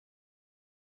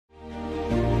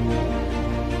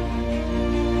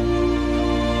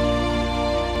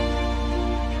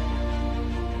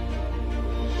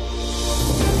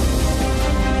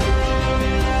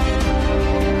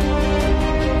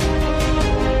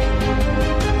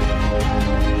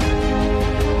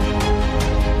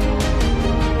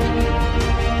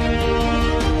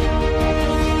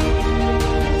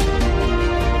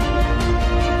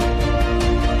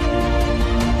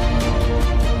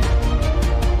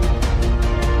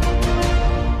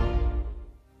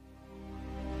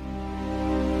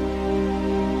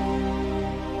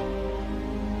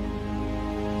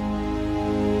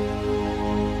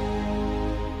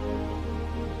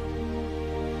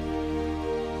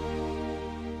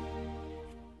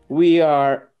We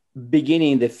are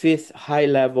beginning the fifth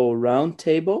high-level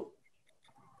roundtable,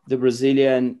 the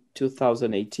Brazilian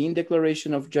 2018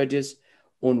 Declaration of Judges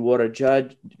on Water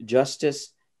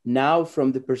Justice, now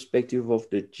from the perspective of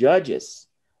the judges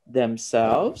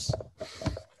themselves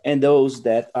and those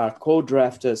that are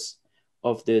co-drafters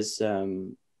of this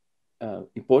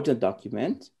important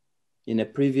document. In a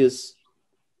previous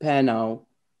panel,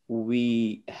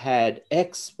 we had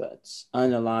experts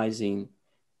analyzing,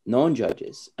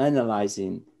 non-judges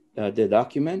analyzing the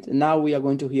document. And now we are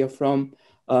going to hear from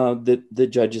the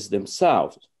judges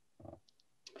themselves.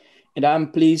 And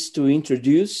I'm pleased to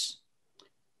introduce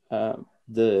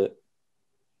the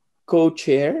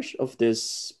co-chairs of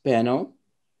this panel.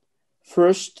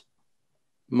 First,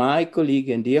 my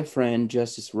colleague and dear friend,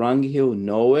 Justice Ragnhild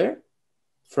Noer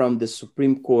from the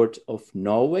Supreme Court of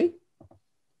Norway.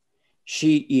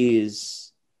 She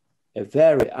is a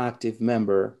very active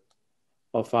member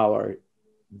of our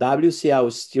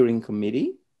WCL steering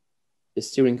committee, the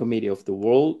steering committee of the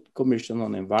World Commission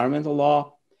on Environmental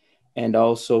Law, and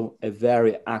also a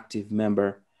very active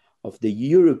member of the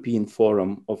European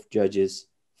Forum of Judges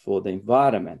for the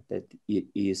Environment that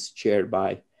is chaired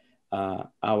by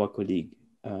our colleague,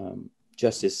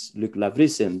 Justice Luc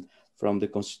Lavrissen from the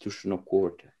Constitutional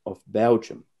Court of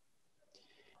Belgium.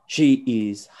 She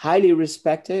is highly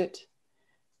respected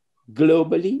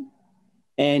globally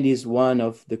and is one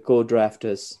of the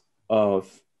co-drafters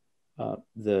of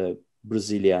the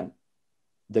Brazilian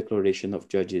Declaration of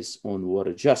Judges on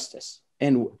Water Justice,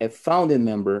 and a founding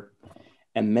member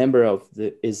and member of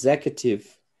the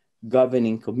Executive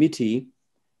Governing Committee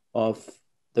of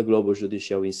the Global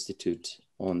Judicial Institute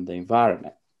on the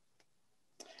Environment.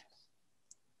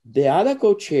 The other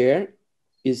co-chair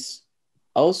is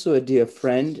also a dear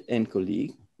friend and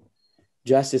colleague,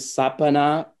 Justice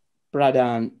Sapana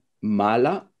Pradhan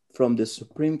Malla from the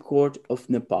Supreme Court of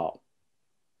Nepal.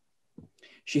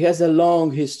 She has a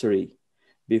long history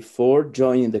before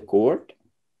joining the court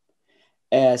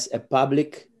as a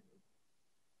public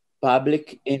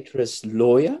interest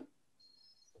lawyer,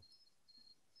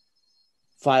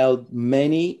 filed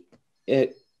many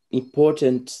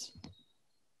important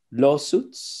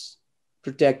lawsuits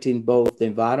protecting both the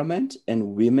environment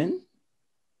and women.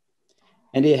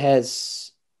 And it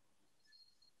has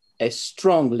a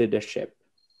strong leadership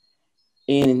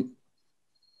in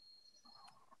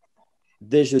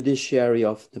the judiciary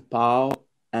of Nepal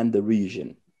and the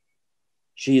region.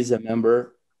 She is a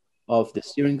member of the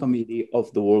steering committee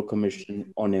of the World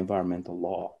Commission on Environmental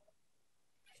Law.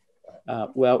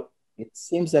 Well, it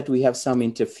seems that we have some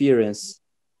interference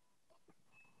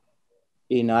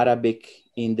in Arabic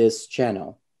in this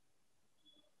channel.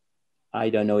 I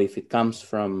don't know if it comes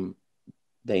from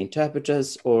the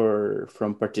interpreters or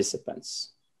from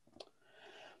participants.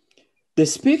 The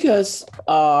speakers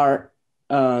are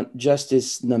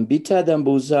Justice Nambitha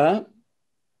Dambuza,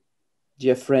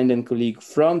 dear friend and colleague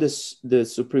from the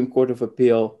Supreme Court of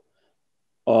Appeal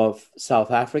of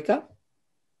South Africa.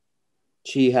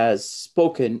 She has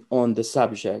spoken on the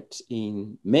subject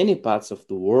in many parts of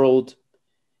the world,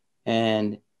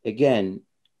 and again,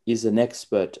 is an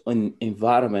expert on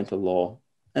environmental law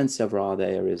and several other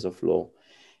areas of law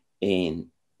in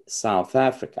South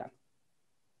Africa.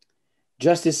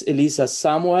 Justice Elisa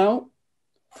Samuel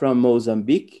from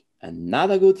Mozambique,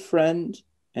 another good friend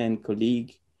and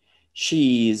colleague.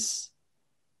 She is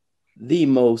the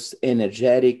most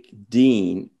energetic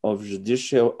dean of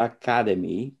Judicial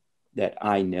Academy that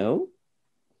I know.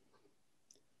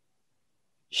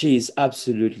 She is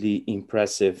absolutely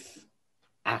impressive,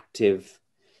 active,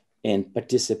 and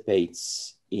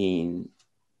participates in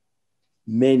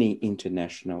many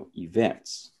international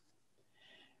events.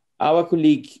 Our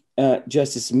colleague,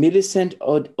 Justice Millicent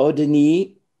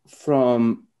Odeni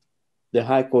from the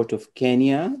High Court of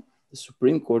Kenya, the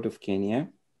Supreme Court of Kenya,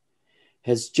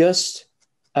 has just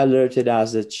alerted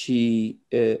us that she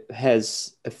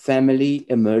has a family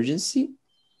emergency,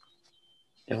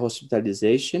 a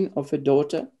hospitalization of a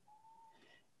daughter,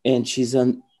 and she's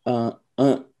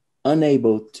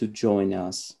unable to join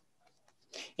us.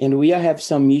 And we have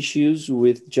some issues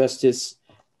with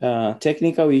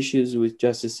technical issues with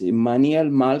Justice Emmanuel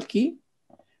Malki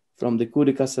from the Cour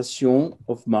de Cassation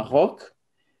of Morocco.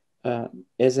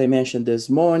 As I mentioned this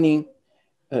morning,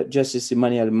 Justice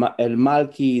Emmanuel El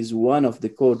Malki is one of the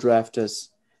co-drafters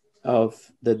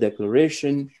of the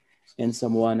declaration and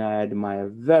someone I admire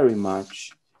very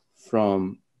much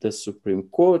from the Supreme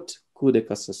Court, Cour de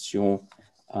Cassation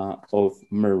of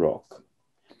Morocco.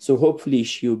 So hopefully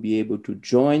she'll be able to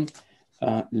join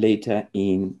later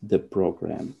in the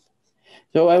program.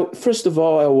 So first of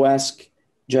all, I will ask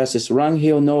Justice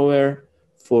Ragnhild Noer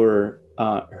for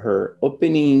her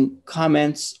opening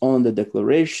comments on the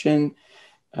declaration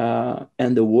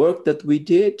and the work that we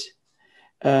did,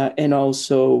 and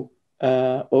also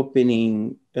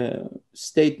opening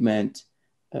statement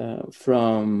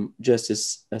from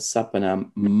Justice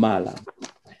Sapana Malla.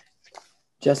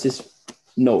 Justice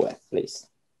Noer, please.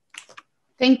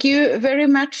 Thank you very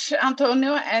much,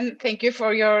 Antonio, and thank you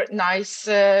for your nice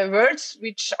words,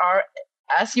 which are,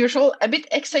 as usual, a bit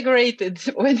exaggerated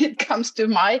when it comes to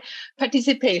my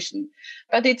participation.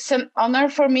 But it's an honor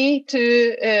for me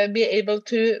to be able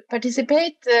to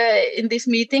participate in this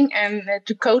meeting and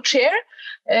to co-chair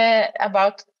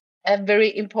about a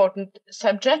very important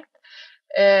subject,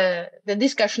 the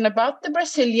discussion about the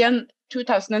Brazilian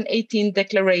 2018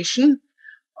 Declaration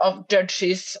of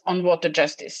Judges on Water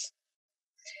Justice.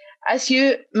 As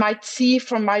you might see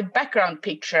from my background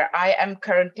picture, I am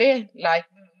currently, like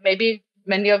maybe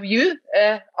many of you,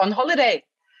 on holiday.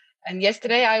 And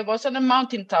yesterday I was on a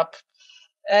mountaintop.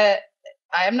 I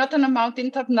am not on a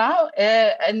mountaintop now.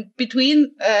 And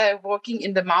between walking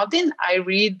in the mountain, I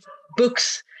read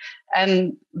books.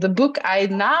 And the book I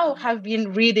now have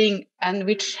been reading and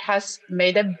which has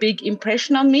made a big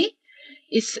impression on me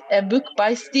is a book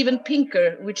by Steven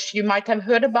Pinker, which you might have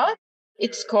heard about.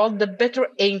 It's called The Better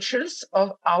Angels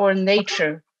of Our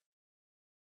Nature.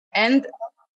 And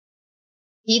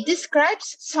he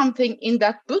describes something in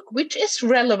that book which is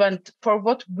relevant for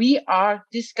what we are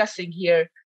discussing here.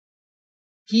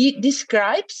 He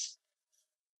describes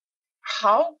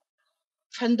how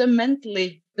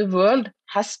fundamentally the world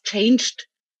has changed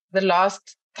the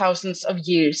last thousands of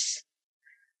years.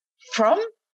 From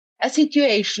a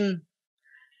situation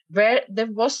where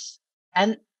there was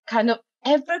a kind of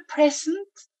ever-present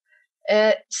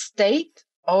state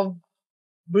of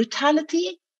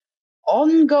brutality,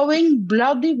 ongoing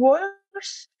bloody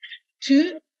wars,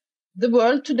 to the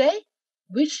world today,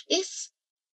 which is,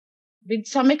 with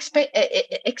some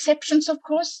exceptions of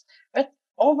course, but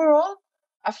overall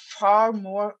a far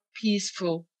more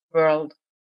peaceful world.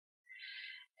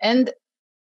 And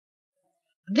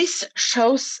this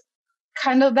shows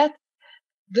kind of that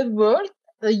the world,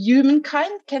 the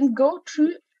humankind, can go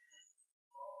through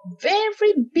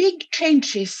very big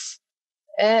changes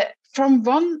from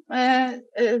one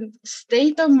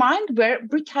state of mind where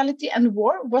brutality and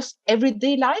war was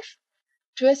everyday life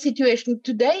to a situation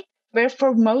today where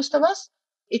for most of us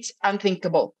it's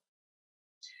unthinkable.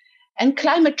 And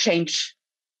climate change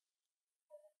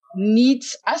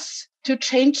needs us to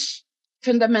change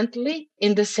fundamentally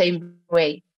in the same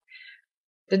way.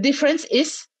 The difference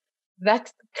is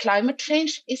that climate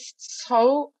change is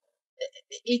so,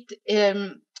 it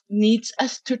needs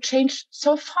us to change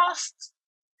so fast.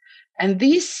 And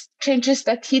these changes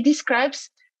that he describes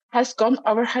has gone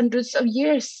over hundreds of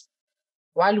years,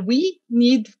 while we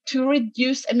need to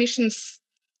reduce emissions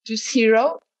to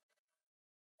zero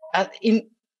in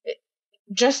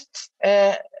just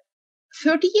 30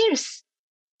 years.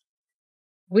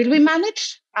 Will we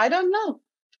manage? I don't know.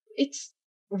 It's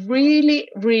really,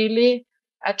 really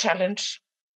a challenge.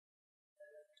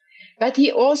 But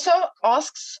he also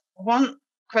asks one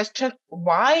question: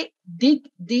 why did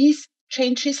these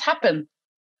changes happen?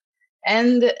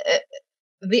 And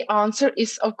the answer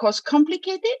is, of course,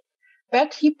 complicated,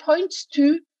 but he points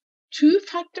to two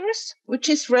factors which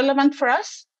is relevant for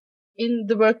us in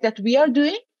the work that we are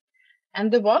doing.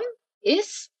 And the one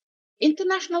is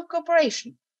international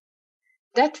cooperation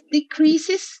that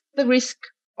decreases the risk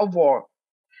of war.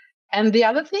 And the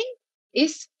other thing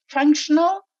is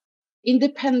functional,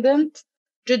 independent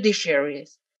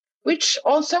judiciaries, which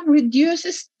also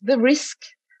reduces the risk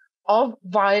of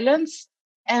violence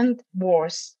and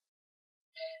wars.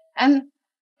 And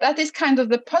that is kind of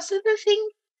the positive thing,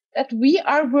 that we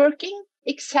are working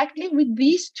exactly with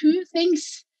these two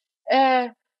things,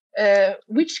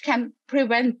 which can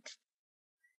prevent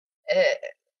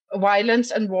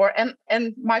violence and war.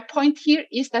 And my point here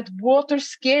is that water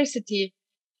scarcity,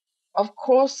 of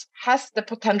course, has the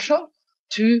potential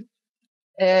to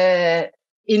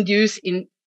induce in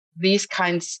these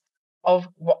kinds of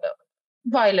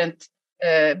violent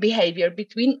behavior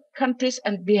between countries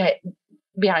and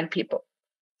behind people.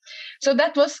 So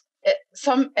that was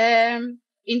some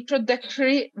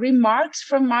introductory remarks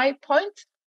from my point.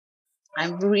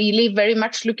 I'm really very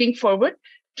much looking forward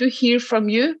to hear from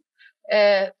you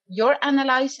your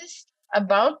analysis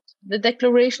about the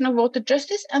Declaration of Water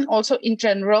Justice, and also in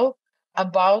general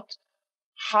about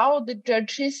how the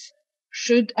judges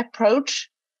should approach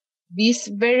these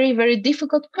very, very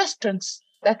difficult questions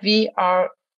that we are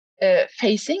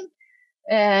facing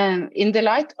in the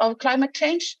light of climate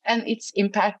change and its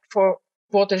impact for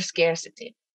water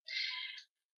scarcity.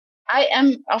 I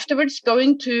am afterwards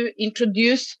going to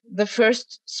introduce the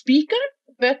first speaker,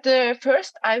 but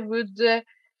first I would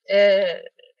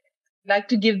like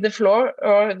to give the floor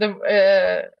or the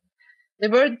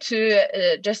word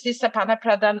to Justice Sapana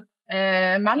Pradhan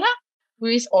Malla, who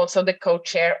is also the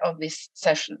co-chair of this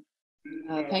session.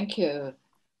 Thank you.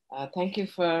 Thank you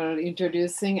for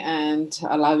introducing and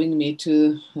allowing me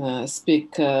to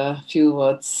speak a few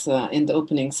words in the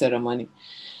opening ceremony.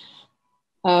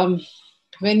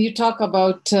 When you talk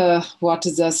about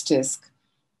water justice,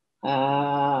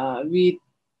 we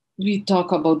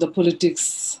talk about the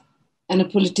politics and a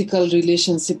political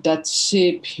relationship that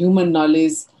shape human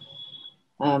knowledge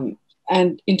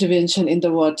and intervention in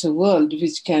the water world,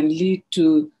 which can lead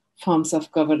to forms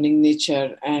of governing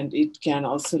nature, and it can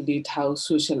also lead how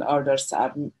social orders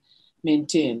are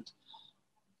maintained.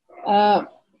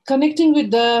 Connecting with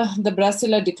the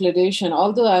Brasilia Declaration,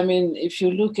 although, I mean, if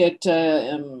you look at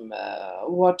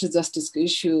water justice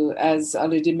issue, as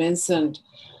already mentioned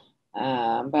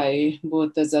by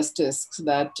both the justices,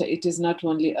 that it is not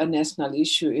only a national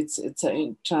issue, it's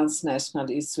a transnational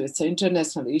issue, it's an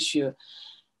international issue.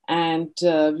 And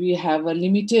we have a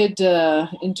limited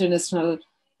international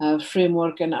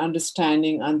framework and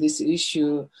understanding on this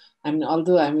issue. I mean,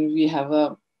 although, I mean, we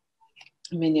have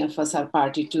many of us are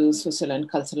party to Social and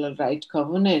Cultural Right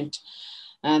Covenant.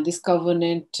 And this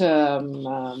covenant,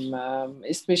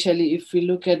 especially if we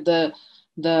look at the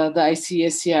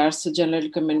ICSCR's General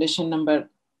Recommendation number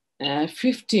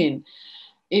 15,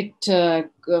 it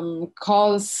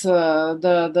calls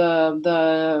the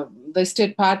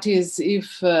state parties,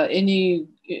 if any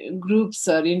groups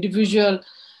or individual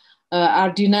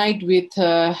are denied with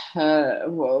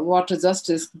water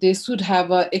justice, they should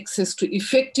have access to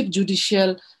effective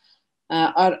judicial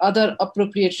or other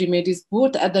appropriate remedies,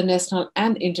 both at the national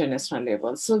and international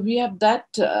level. So we have that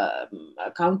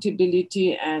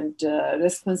accountability and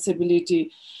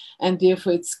responsibility, and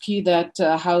therefore it's key that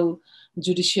how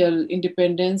judicial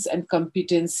independence and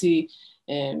competency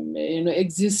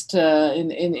exist in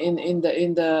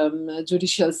the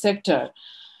judicial sector.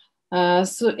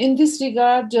 So in this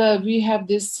regard, we have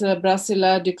this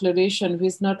Brasilia Declaration,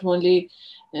 which not only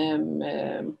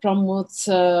promotes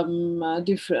and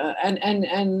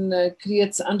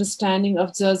creates understanding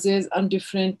of judges on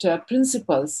different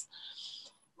principles,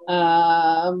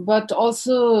 but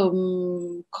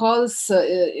also calls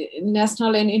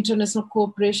national and international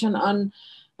cooperation on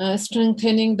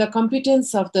strengthening the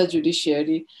competence of the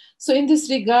judiciary. So in this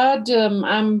regard,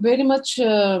 I'm very much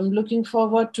looking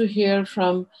forward to hear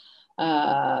from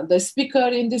the speaker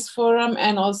in this forum,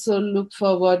 and also look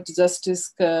forward to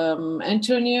Justice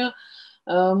Antonio,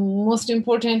 most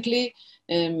importantly,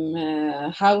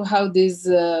 how these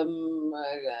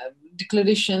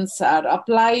declarations are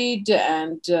applied,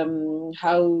 and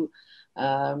how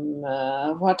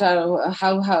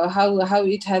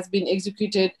it has been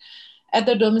executed at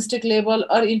the domestic level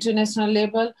or international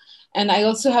level. And I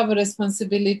also have a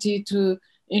responsibility to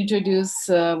introduce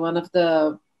one of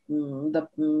the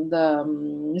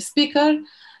speaker,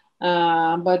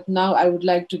 but now I would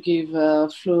like to give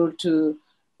floor to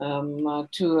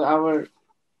our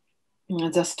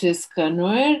Justice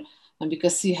Noer,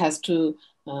 because he has to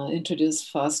introduce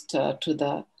first to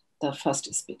the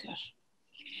first speaker.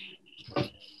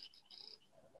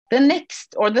 The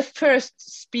next, or the first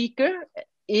speaker,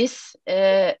 is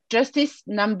Justice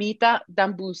Nambitha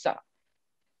Dambuza.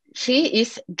 She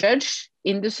is judge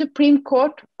in the Supreme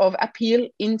Court of Appeal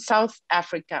in South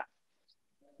Africa.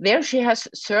 There she has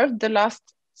served the last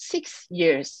 6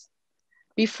 years.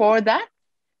 Before that,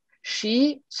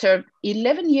 she served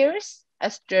 11 years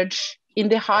as judge in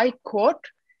the High Court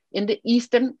in the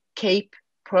Eastern Cape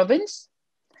province.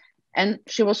 And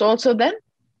she was also then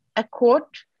a court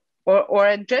or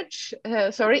a judge,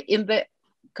 in the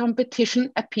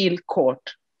Competition Appeal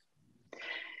Court.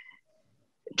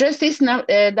 Justice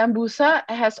Dambuza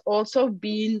has also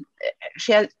been,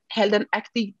 she has held an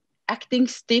acting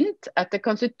stint at the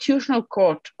Constitutional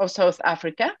Court of South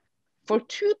Africa for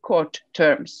 2 court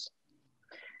terms.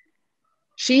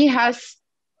 She has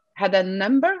had a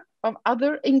number of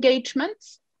other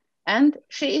engagements, and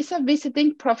she is a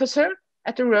visiting professor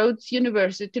at the Rhodes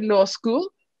University Law School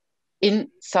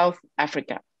in South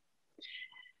Africa.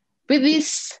 With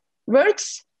these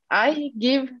words, I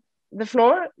give the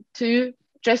floor to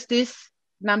Justice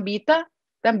Nambitha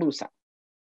Dambuza.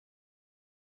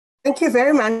 Thank you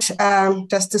very much,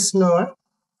 Justice Noer.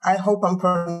 I hope I'm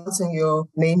pronouncing your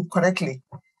name correctly.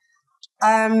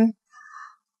 I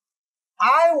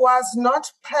was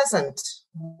not present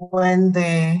when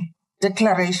the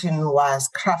declaration was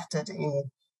crafted in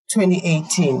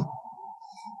 2018.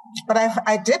 But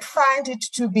I did find it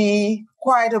to be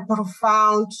quite a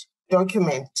profound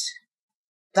document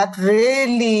that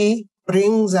really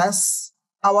brings us,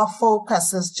 our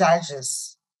focus as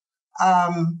judges,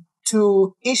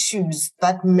 to issues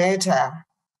that matter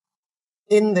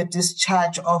in the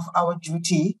discharge of our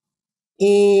duty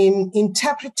in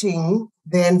interpreting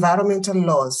the environmental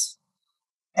laws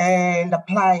and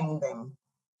applying them.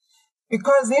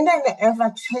 Because in an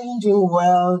ever-changing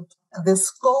world, the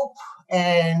scope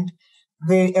and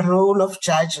the role of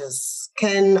judges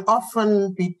can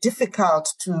often be difficult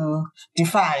to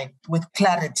define with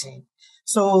clarity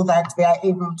so that they are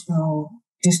able to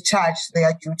discharge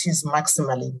their duties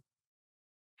maximally.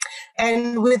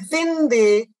 And within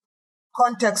the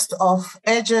context of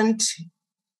urgent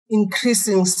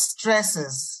increasing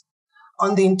stresses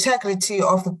on the integrity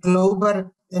of the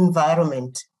global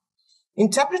environment,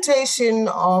 interpretation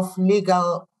of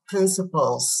legal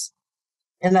principles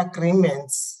and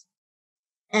agreements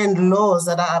and laws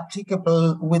that are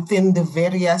applicable within the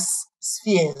various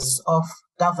spheres of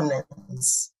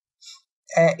governance,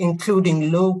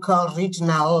 including local,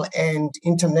 regional, and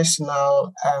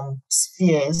international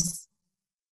spheres,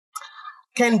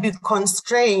 can be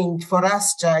constrained for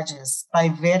us judges by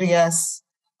various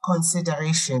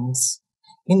considerations,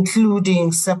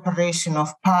 including separation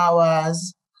of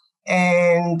powers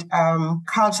and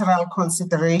cultural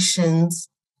considerations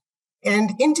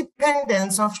and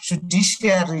independence of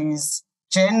judiciaries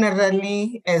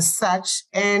generally as such,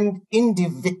 and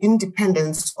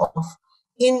independence of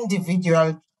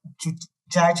individual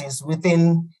judges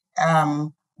within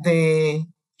the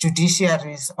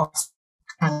judiciaries of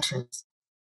countries.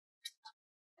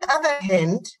 On the other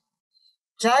hand,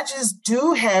 judges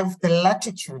do have the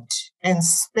latitude and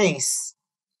space,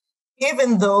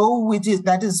 even though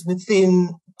that is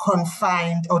within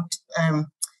confined or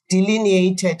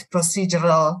delineated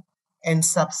procedural and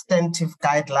substantive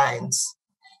guidelines,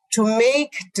 to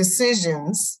make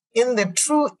decisions in the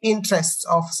true interests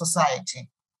of society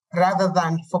rather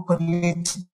than for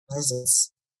political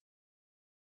reasons.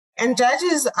 And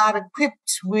judges are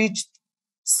equipped with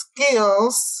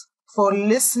skills for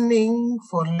listening,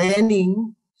 for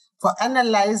learning, for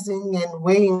analyzing and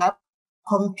weighing up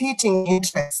competing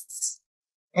interests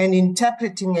and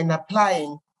interpreting and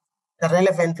applying the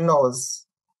relevant laws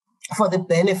for the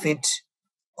benefit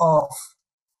of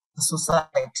the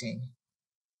society.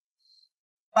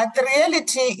 But the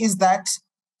reality is that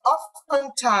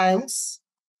oftentimes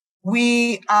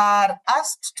we are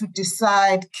asked to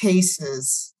decide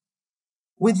cases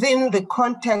within the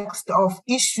context of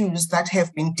issues that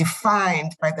have been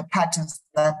defined by the parties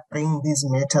that bring these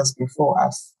matters before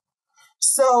us.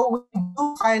 So we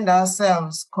do find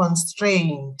ourselves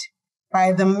constrained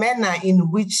by the manner in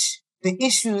which the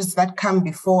issues that come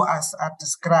before us are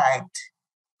described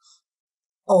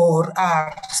or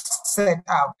are set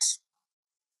out.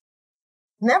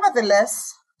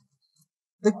 Nevertheless,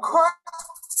 the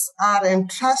courts are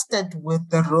entrusted with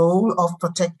the role of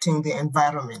protecting the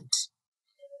environment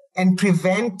and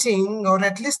preventing or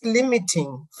at least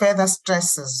limiting further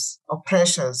stresses or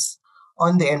pressures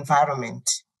on the environment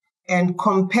and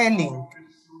compelling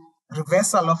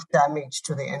reversal of damage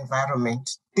to the environment.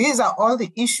 These are all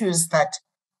the issues that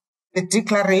the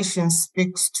declaration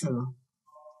speaks to.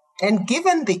 And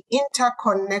given the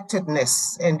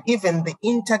interconnectedness and even the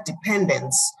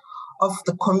interdependence of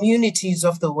the communities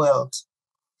of the world,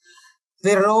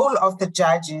 the role of the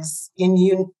judges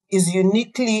is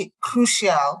uniquely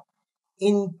crucial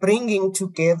in bringing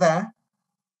together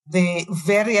the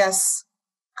various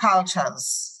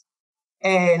cultures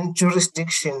and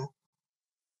jurisdiction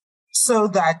so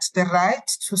that the right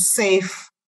to safe,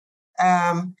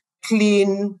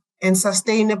 clean, and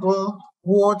sustainable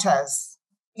waters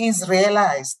is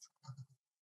realized.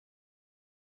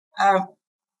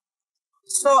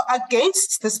 So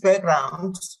against this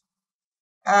background,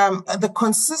 the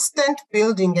consistent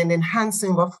building and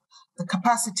enhancing of the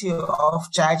capacity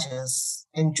of judges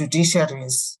and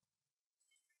judiciaries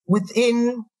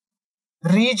within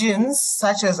regions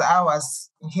such as ours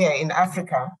here in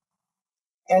Africa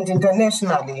and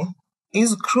internationally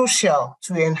is crucial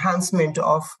to enhancement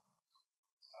of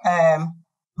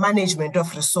management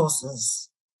of resources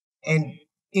and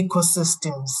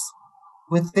ecosystems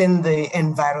within the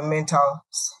environmental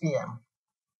sphere.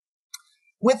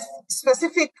 With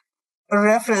specific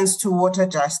reference to water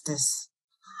justice,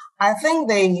 I think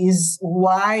there is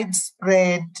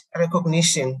widespread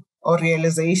recognition or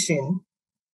realization,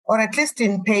 or at least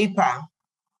in paper,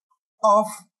 of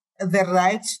the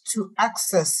right to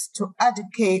access to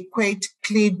adequate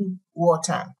clean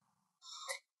water.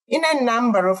 In a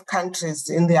number of countries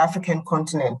in the African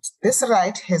continent, this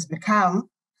right has become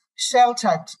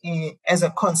sheltered as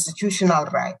a constitutional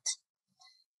right.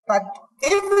 But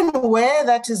even where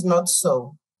that is not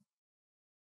so,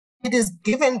 it is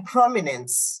given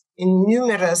prominence in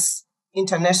numerous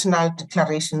international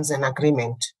declarations and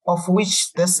agreements, of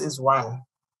which this is one.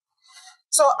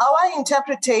 So our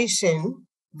interpretation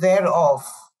thereof,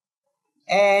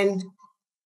 and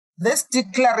this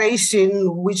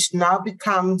declaration, which now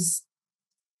becomes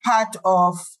part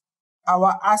of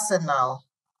our arsenal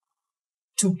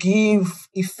to give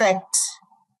effect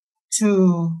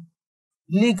to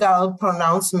legal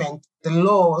pronouncement, the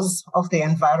laws of the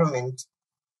environment,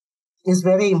 is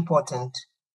very important.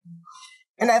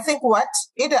 And I think what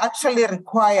it actually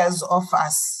requires of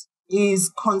us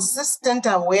is consistent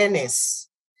awareness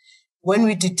when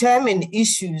we determine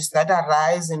issues that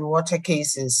arise in water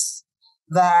cases,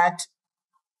 that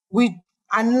we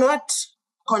are not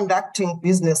conducting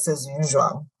business as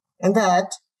usual, and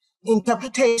that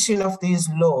interpretation of these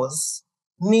laws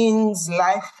means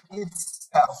life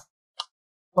itself,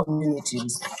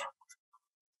 communities.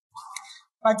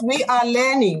 But we are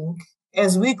learning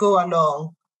as we go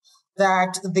along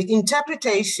that the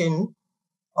interpretation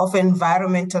of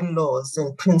environmental laws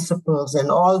and principles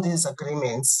and all these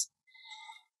agreements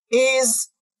is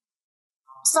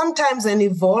sometimes an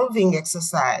evolving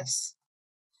exercise.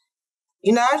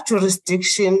 In our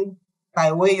jurisdiction,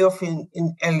 by way of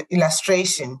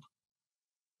illustration,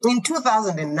 in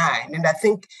 2009, and I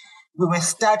think we were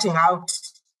starting out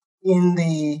in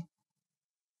the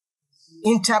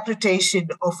interpretation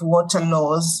of water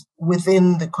laws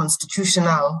within the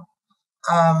constitutional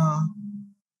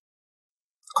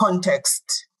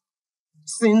context,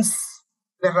 since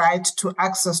the right to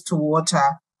access to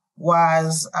water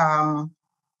was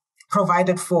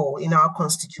provided for in our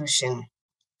constitution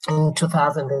in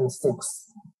 2006.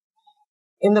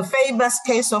 In the famous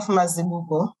case of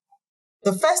Mazibuko,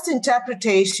 the first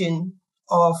interpretation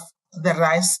of the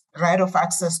right of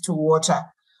access to water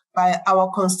by our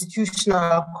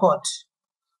constitutional court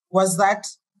was that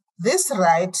this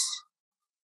right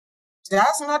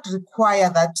does not require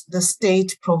that the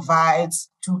state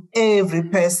provides to every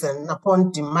person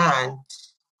upon demand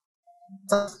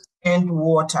sufficient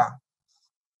water,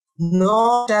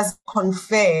 nor does it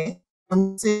confer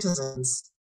on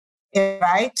citizens a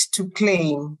right to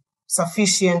claim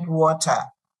sufficient water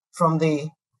from the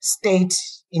state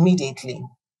immediately.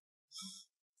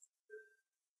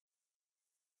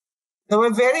 There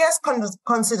were various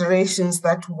considerations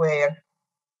that were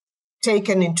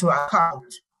taken into account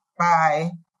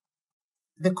by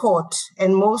the court,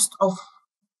 and most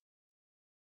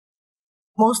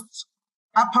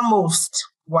uppermost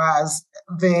was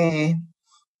the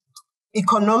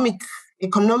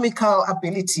economical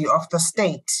ability of the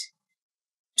state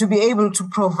to be able to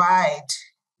provide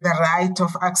the right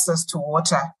of access to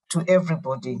water to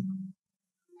everybody.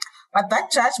 But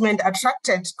that judgment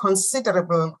attracted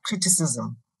considerable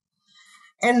criticism.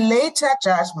 And later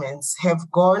judgments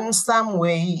have gone some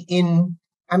way in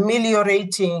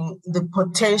ameliorating the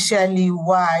potentially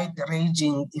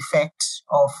wide-ranging effect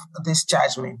of this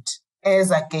judgment as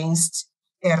against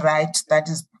a right that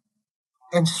is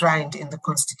enshrined in the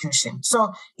Constitution.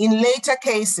 So in later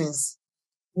cases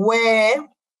where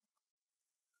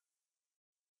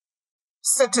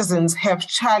citizens have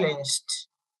challenged,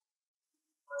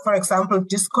 for example,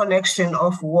 disconnection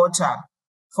of water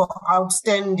for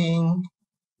outstanding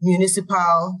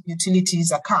municipal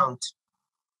utilities account,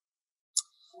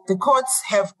 the courts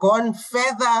have gone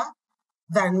further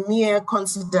than mere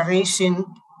consideration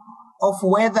of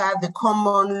whether the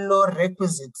common law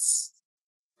requisites,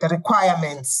 the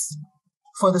requirements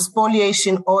for the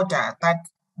spoliation order that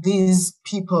these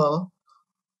people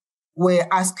were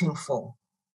asking for.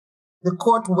 The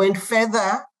court went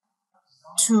further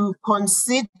to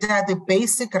consider the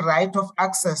basic right of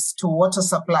access to water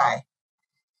supply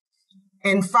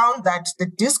and found that the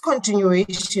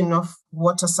discontinuation of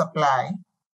water supply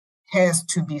has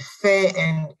to be fair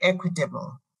and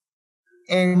equitable.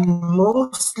 And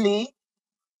mostly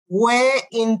where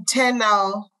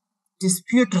internal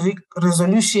dispute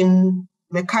resolution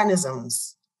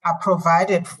mechanisms are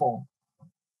provided for,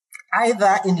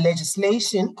 either in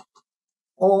legislation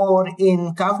or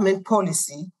in government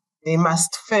policy, they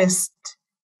must first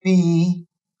be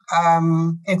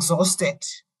exhausted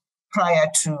prior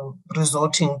to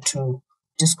resorting to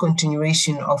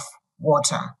discontinuation of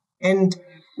water. And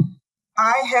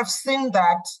I have seen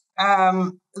that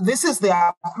this is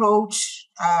the approach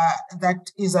that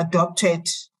is adopted,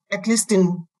 at least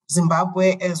in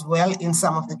Zimbabwe as well. In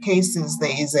some of the cases,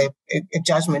 there is a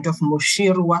judgment of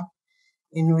Mushirwa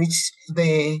in which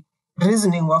the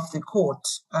reasoning of the court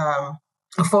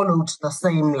followed the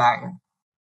same line.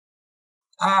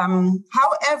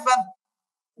 However,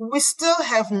 we still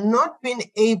have not been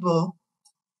able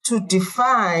to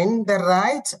define the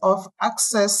right of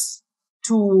access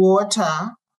to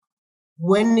water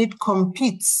when it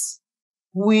competes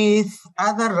with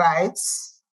other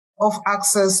rights of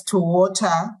access to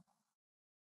water,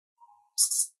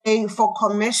 say for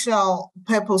commercial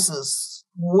purposes,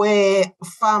 where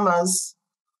farmers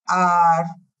are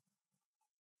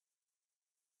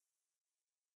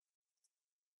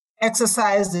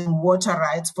exercising water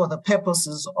rights for the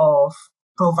purposes of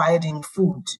providing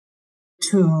food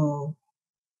to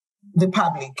the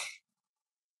public.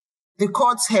 The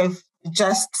courts have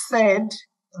just said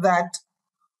that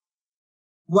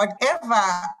whatever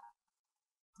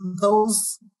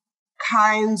those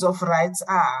kinds of rights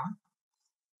are,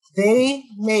 they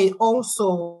may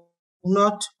also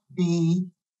not be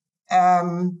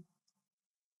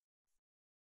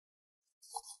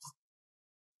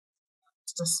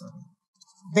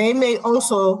they may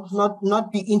also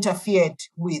not be interfered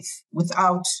with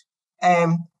without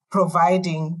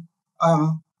providing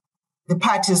the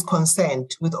parties'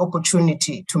 consent with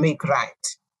opportunity to make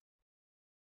right.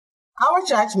 Our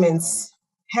judgments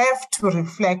have to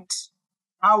reflect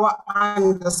our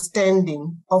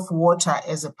understanding of water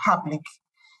as a public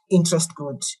interest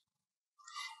good.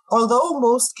 Although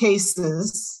most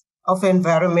cases of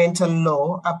environmental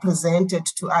law are presented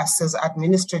to us as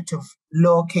administrative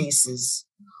law cases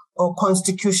or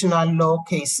constitutional law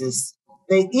cases,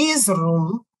 there is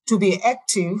room to be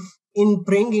active in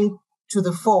bringing to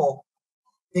the fore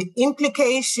the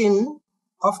implication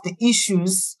of the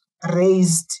issues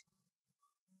raised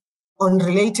on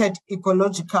related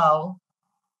ecological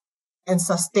and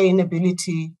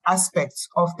sustainability aspects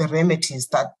of the remedies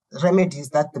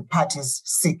that the parties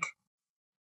seek.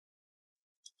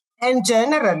 And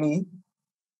generally,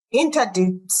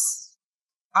 interdicts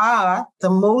are the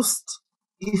most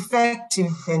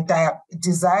effective and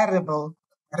desirable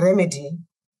remedy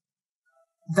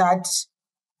that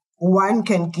one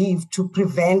can give to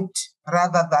prevent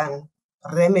rather than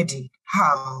remedy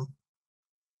harm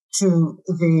to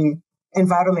the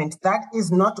environment. That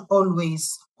is not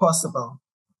always possible.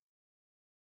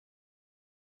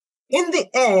 In the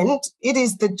end, it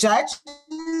is the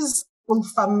judge's own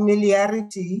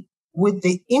familiarity with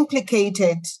the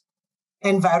implicated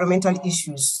environmental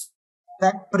issues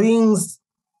that brings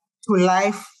to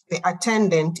life the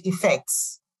attendant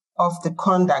effects of the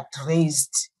conduct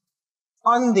raised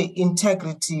on the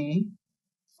integrity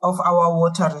of our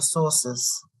water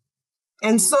resources.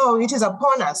 And so it is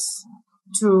upon us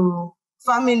to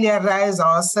familiarize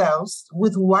ourselves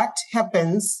with what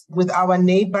happens with our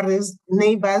neighbors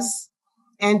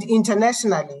and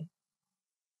internationally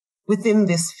within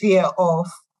the sphere of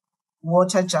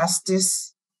water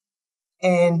justice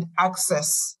and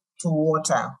access to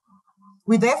water.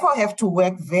 We therefore have to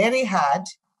work very hard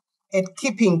at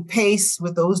keeping pace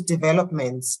with those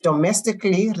developments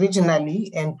domestically, regionally,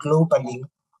 and globally.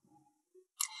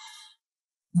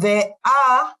 There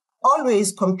are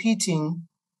always competing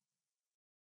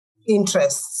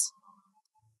interests.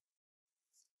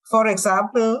 For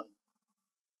example,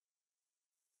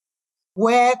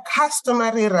 where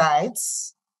customary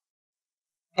rights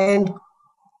and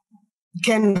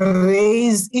can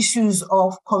raise issues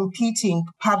of competing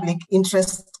public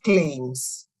interest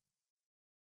claims.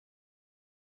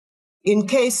 In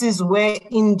cases where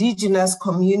indigenous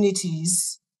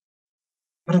communities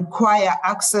require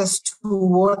access to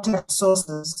water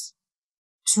sources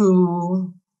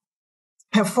to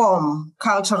perform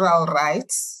cultural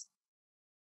rites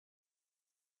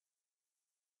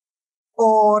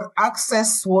or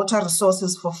access water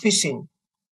resources for fishing.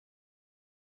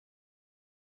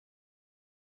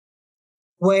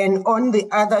 When, on the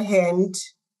other hand,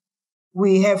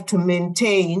 we have to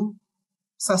maintain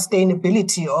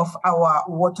sustainability of our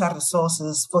water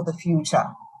resources for the future.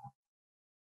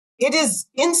 It is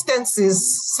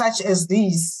instances such as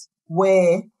these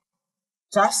where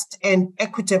just and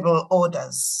equitable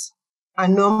orders are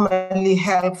normally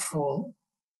helpful,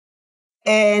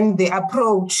 and the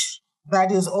approach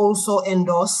that is also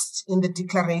endorsed in the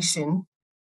declaration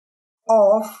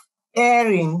of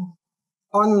erring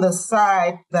on the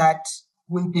side that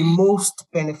will be most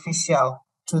beneficial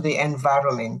to the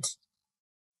environment.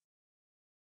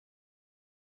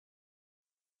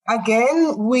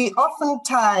 Again, we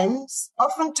oftentimes,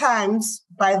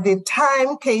 by the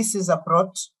time cases are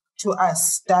brought to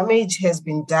us, damage has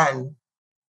been done.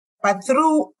 But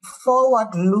through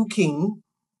forward-looking,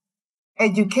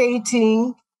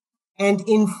 educating, and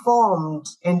informed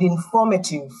and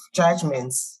informative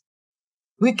judgments,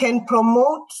 we can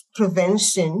promote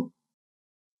prevention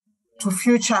to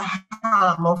future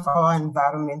harm of our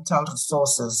environmental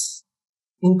resources,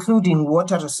 including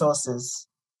water resources.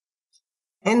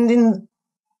 And in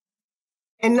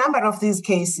a number of these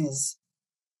cases,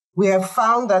 we have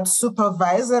found that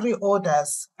supervisory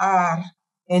orders are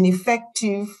an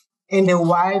effective and a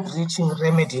wide-reaching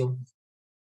remedy.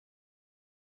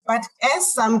 But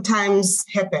as sometimes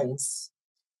happens,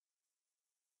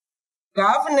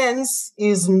 governance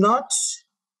is not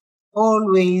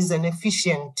always as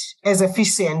efficient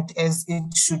as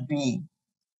it should be.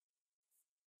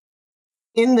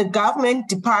 In the government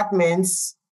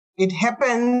departments, it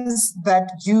happens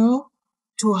that due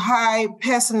to high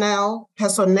personnel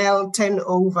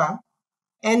turnover,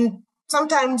 and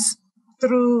sometimes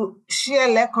through sheer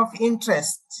lack of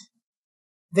interest,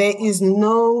 there is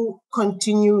no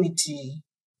continuity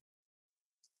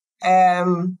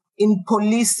in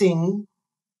policing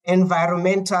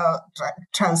environmental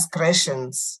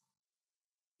transgressions.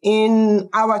 In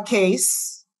our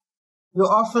case, you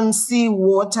often see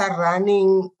water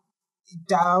running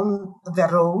down the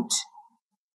road,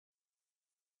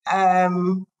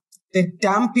 the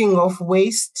dumping of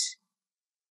waste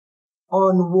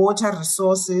on water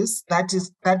resources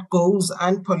that goes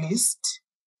unpoliced,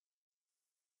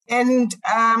 and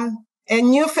a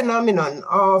new phenomenon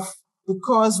of,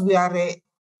 because we are a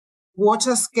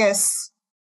water scarce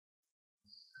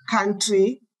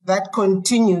country that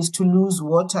continues to lose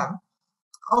water,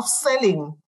 of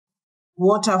selling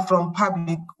water from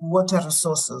public water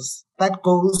resources that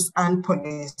goes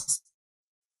unpoliced.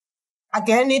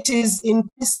 Again, it is in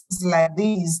cases like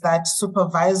these that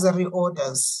supervisory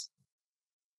orders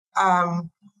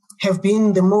have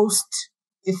been the most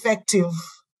effective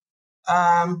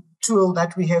tool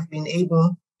that we have been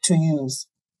able to use.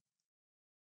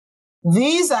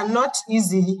 These are not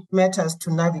easy matters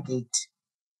to navigate.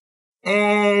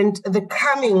 And the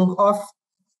coming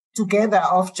together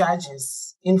of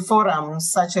judges in forums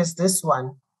such as this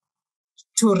one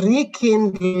to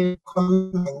rekindle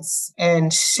comments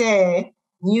and share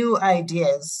new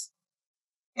ideas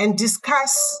and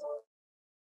discuss.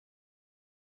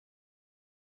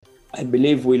 I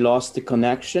believe we lost the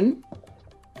connection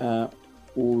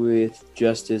with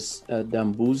Justice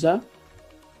Dambuza.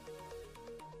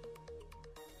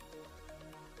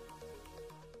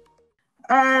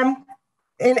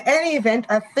 In any event,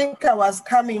 I think I was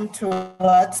coming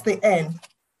towards the end,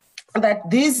 that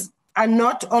these are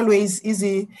not always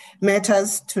easy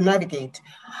matters to navigate.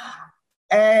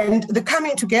 And the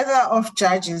coming together of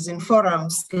judges in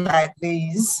forums like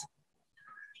these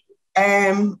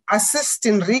assist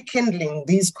in rekindling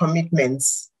these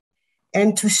commitments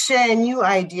and to share new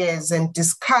ideas and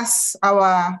discuss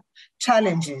our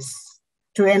challenges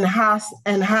to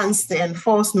enhance the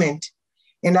enforcement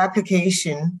and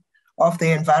application of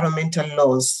the environmental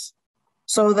laws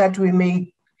so that we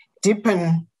may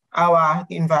deepen our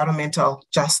environmental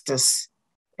justice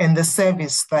and the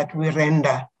service that we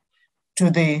render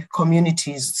to the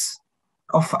communities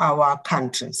of our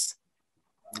countries.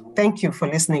 Thank you for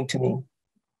listening to me.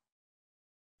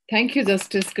 Thank you,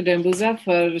 Justice Dambuza,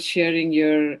 for sharing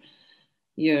your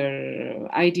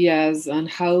ideas on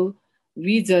how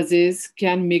we judges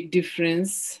can make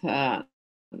difference,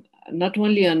 not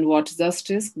only on water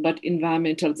justice, but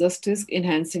environmental justice,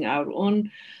 enhancing our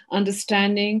own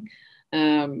understanding.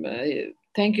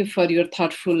 Thank you for your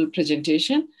thoughtful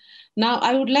presentation. Now,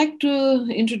 I would like to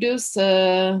introduce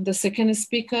the second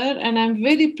speaker, and I'm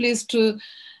very pleased to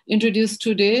introduce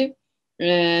today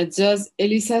Judge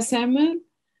Elisa Samuel.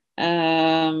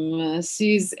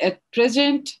 She is at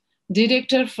present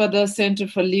Director for the Center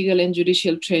for Legal and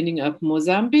Judicial Training of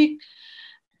Mozambique.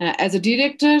 As a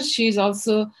director, she is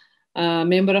also a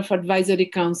member of Advisory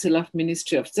Council of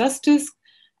Ministry of Justice,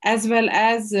 as well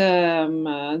as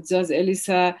Judge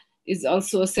Elisa is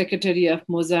also a secretary of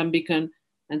Mozambican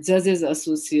Judges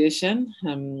Association.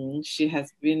 She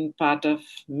has been part of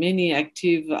many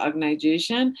active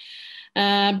organizations.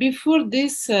 Before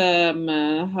this,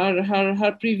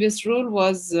 her previous role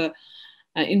was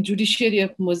in Judiciary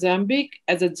of Mozambique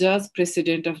as a judge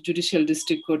president of Judicial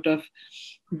District Court of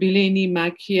Beleni,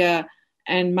 Makia,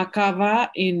 and Macava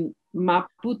in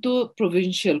Maputo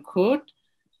Provincial Court.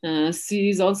 She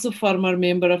is also former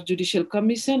member of Judicial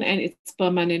Commission and its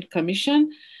Permanent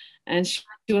Commission. And she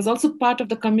was also part of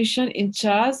the commission in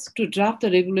charge to draft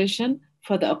the regulation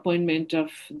for the appointment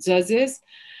of judges.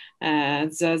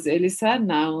 Judge Elisa,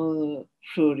 now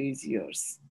floor is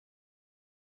yours.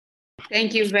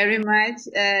 Thank you very much,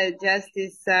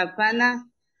 Justice Sapana.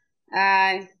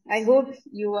 I hope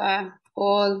you are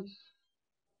all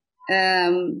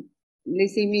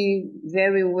listening me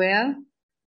very well.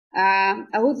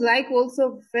 I would like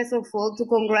also, first of all, to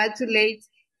congratulate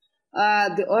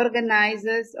the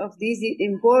organizers of this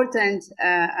important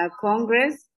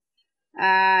Congress.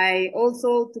 I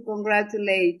also to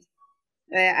congratulate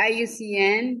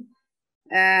IUCN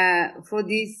for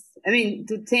this,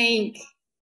 to thank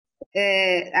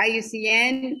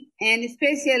IUCN and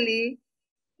especially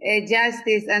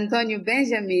Justice Antonio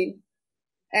Benjamin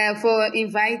for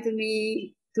inviting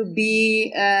me to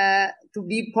be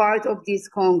part of this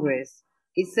Congress.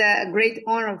 It's a great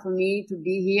honor for me to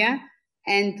be here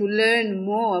and to learn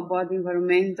more about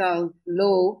environmental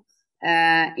law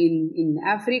in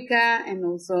Africa and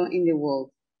also in the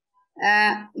world.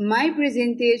 My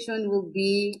presentation will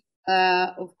be,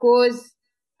 of course,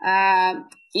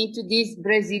 into this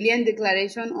Brazilian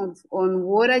Declaration on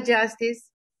Water Justice.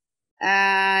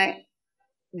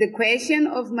 The question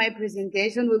of my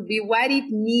presentation will be what it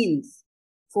means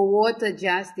for water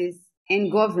justice and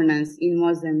governance in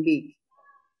Mozambique.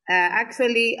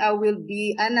 Actually, I will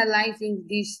be analyzing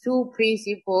these two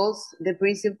principles, the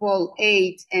principle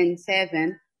 8 and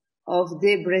 7 of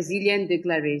the Brazilian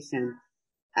Declaration.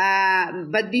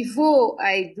 But before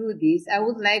I do this, I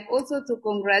would like also to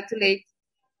congratulate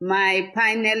my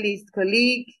panelist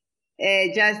colleague,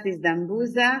 Justice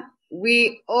Dambuza.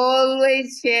 We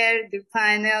always share the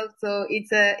panel, so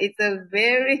it's a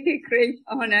very great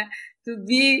honor to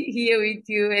be here with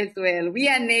you as well. We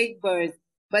are neighbors,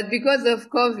 but because of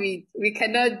COVID, we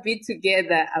cannot be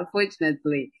together,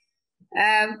 unfortunately.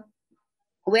 I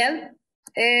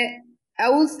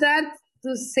will start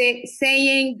to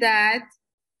saying that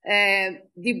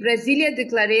the Brasilia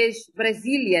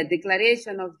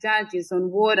Declaration of Judges on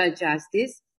Water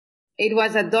Justice, it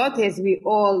was adopted, as we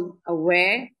all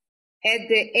aware, at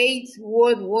the 8th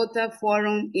World Water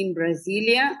Forum in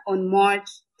Brasilia on March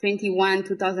 21,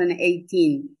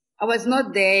 2018. I was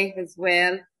not there as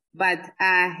well, but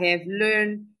I have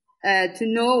learned to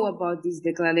know about this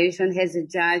declaration as a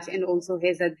judge and also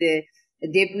as a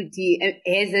deputy,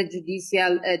 as a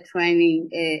judicial training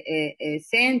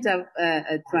center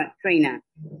trainer.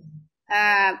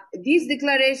 This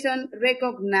declaration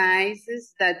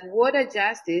recognizes that water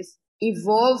justice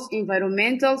involves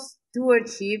environmental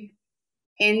stewardship,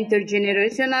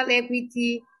 intergenerational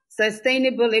equity,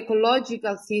 sustainable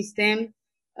ecological system,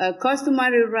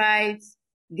 customary rights,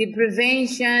 the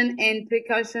prevention and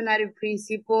precautionary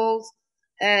principles,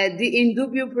 the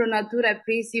indubio pro natura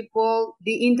principle,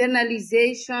 the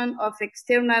internalization of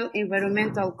external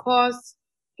environmental costs,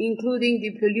 including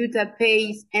the polluter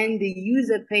pays and the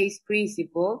user pays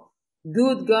principle,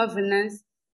 good governance,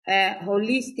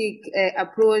 holistic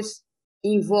approach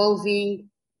involving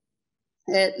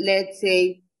let's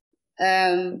say,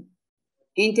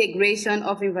 integration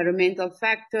of environmental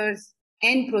factors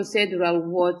and procedural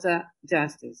water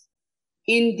justice.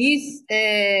 In this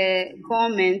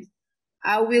comment,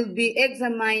 I will be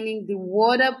examining the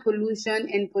water pollution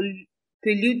and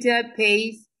polluter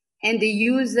pays and the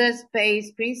users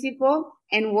pays principle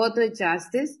and water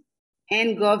justice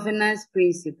and governance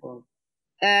principle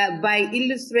by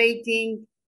illustrating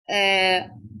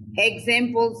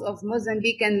examples of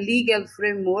Mozambican legal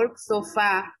framework so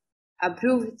far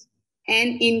approved,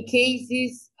 and in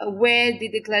cases where the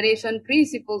declaration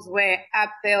principles were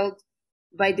upheld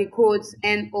by the courts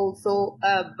and also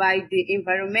by the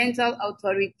environmental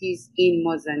authorities in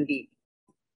Mozambique.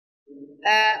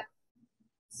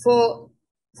 For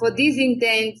this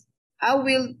intent, I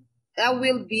will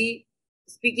be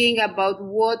speaking about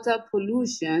water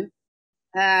pollution,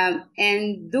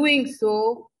 and doing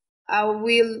so, I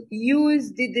will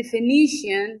use the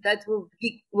definition that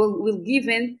will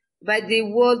given by the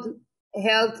World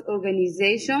Health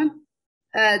Organization,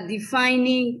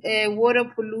 defining water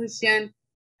pollution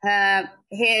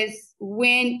as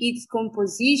when its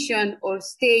composition or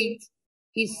state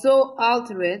is so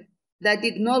altered that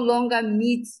it no longer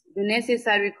meets the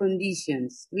necessary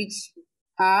conditions, which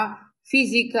are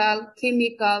physical,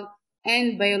 chemical,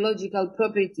 and biological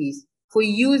properties for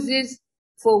uses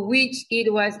for which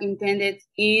it was intended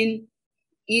in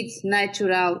its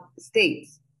natural state.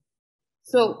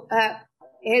 So,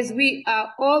 as we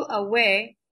are all aware,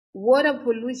 water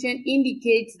pollution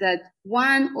indicates that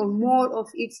one or more of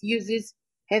its uses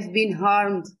have been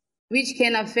harmed, which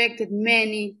can affect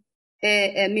men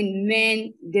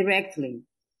directly.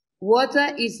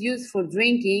 Water is used for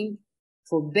drinking,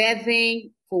 for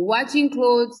bathing, for washing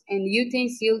clothes and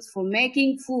utensils, for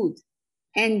making food,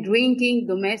 and drinking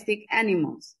domestic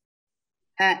animals.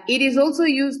 It is also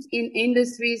used in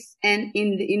industries and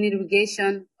in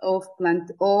irrigation of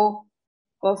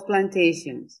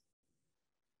plantations.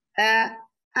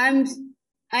 I'm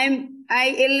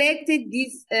I elected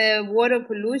this water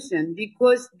pollution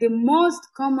because the most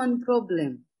common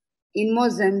problem in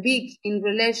Mozambique in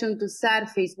relation to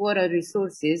surface water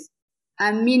resources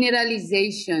are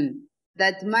mineralization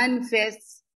that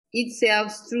manifests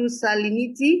itself through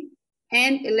salinity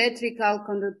and electrical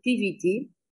conductivity,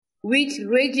 which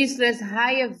registers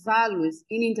higher values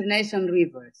in international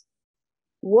rivers.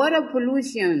 Water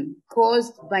pollution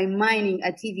caused by mining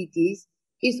activities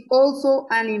is also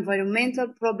an environmental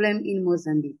problem in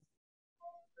Mozambique.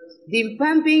 The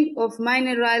pumping of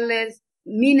mineralized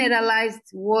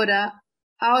water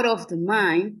out of the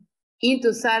mine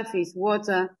into surface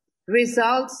water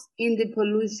results in the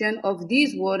pollution of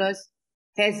these waters,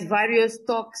 as various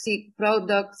toxic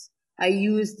products are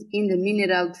used in the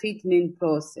mineral treatment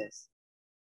process.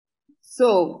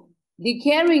 So, the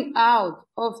carrying out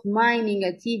of mining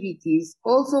activities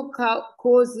also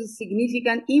causes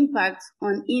significant impacts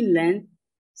on inland,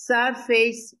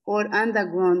 surface, or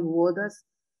underground waters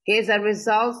as a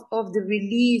result of the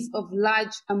release of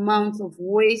large amounts of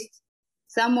waste,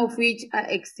 some of which are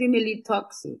extremely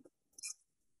toxic.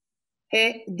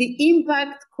 The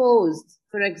impact caused,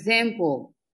 for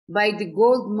example, by the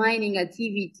gold mining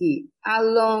activity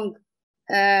along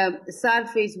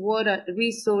surface water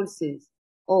resources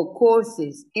or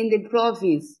courses in the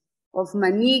province of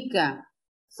Manica,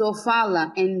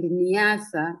 Sofala, and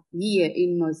Niassa here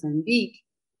in Mozambique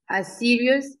are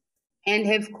serious and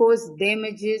have caused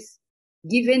damages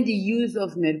given the use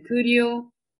of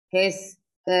mercurial, as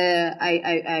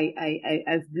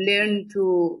I've learned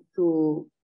to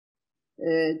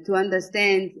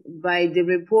understand by the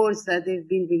reports that have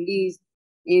been released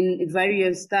in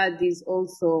various studies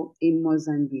also in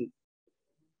Mozambique.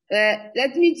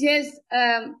 Let me just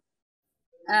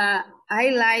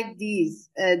highlight this,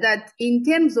 that in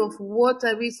terms of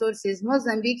water resources,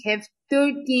 Mozambique have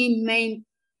 13 main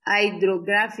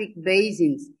hydrographic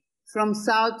basins from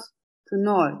south to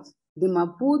north: the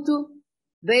Maputo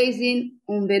Basin,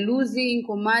 Umbeluzi,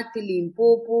 Nkomati,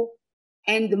 Limpopo,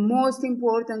 and the most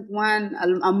important one,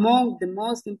 among the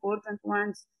most important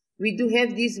ones, we do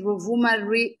have these Rovuma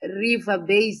River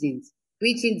basins,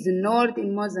 which is the north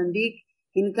in Mozambique,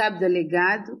 in Cabo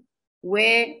Delegado,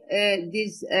 where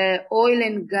these oil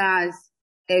and gas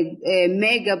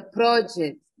mega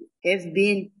projects have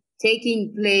been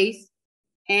taking place,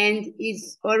 and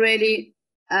it's already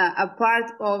a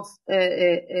part of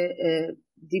the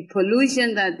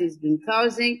pollution that has been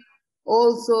causing,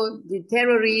 also the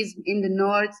terrorism in the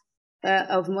north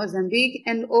of Mozambique,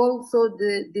 and also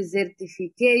the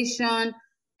desertification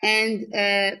and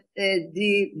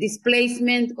the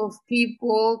displacement of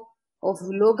people, of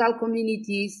local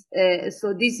communities.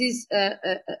 So this is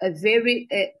a very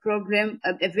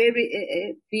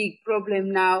big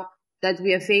problem now that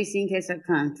we are facing as a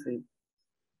country.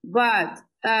 But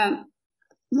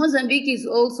Mozambique is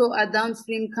also a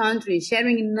downstream country,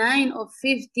 sharing 9 of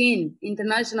 15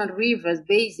 international rivers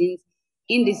basins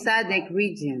in the SADC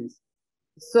regions.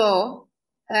 So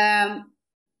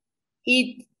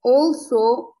it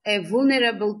also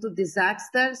vulnerable to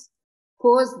disasters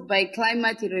caused by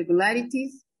climate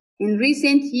irregularities. In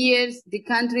recent years, the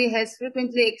country has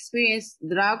frequently experienced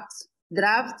droughts,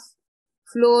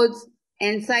 floods,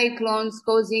 and cyclones,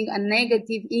 causing a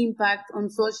negative impact on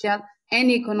social and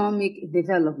economic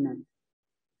development.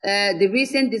 The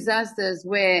recent disasters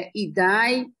where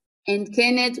Idai and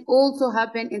Kenneth also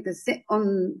happened in the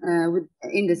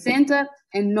center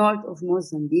and north of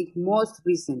Mozambique most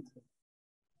recently.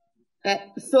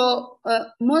 So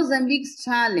Mozambique's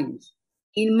challenge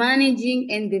in managing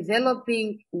and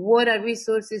developing water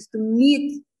resources to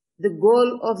meet the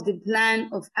goal of the Plan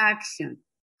of Action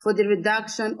for the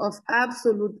Reduction of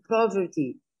Absolute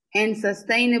Poverty and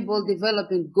Sustainable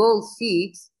Development Goal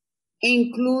 6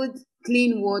 include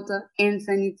clean water and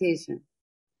sanitation,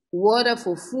 water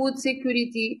for food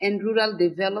security and rural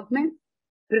development,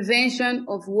 prevention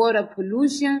of water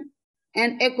pollution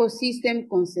and ecosystem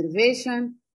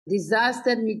conservation,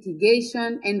 disaster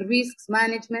mitigation and risks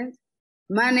management,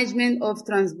 management of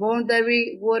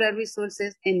transboundary water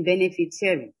resources, and benefit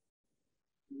sharing.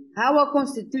 Our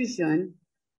Constitution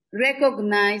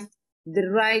recognized the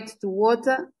right to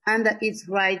water under its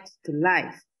right to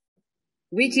life,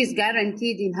 which is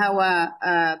guaranteed in our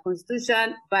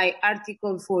Constitution by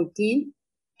Article 14,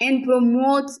 and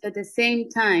promotes at the same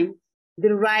time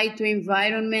the right to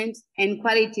environment and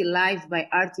quality life by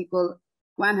Article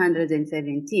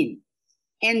 117.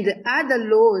 And the other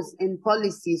laws and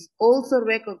policies also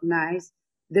recognize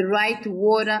the right to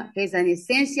water as an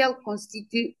essential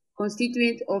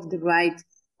constituent of the right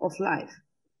of life.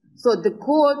 So the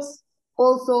courts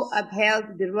also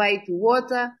upheld the right to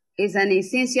water is an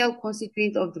essential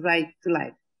constituent of the right to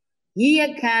life.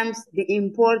 Here comes the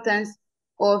importance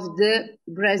of the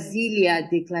Brasilia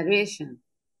Declaration.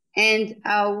 And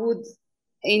I would,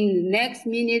 in the next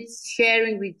minutes,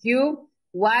 sharing with you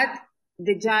what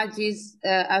the judges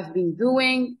have been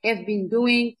doing in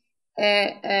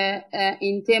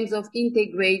terms of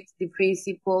integrate the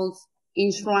principles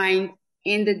enshrined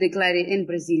in the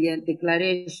Brazilian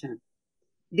Declaration.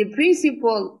 The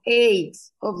principle 8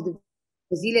 of the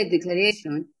Brazilian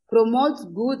Declaration promotes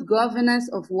good governance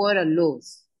of water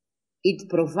laws. It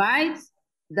provides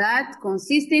that,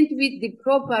 consistent with the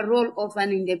proper role of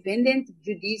an independent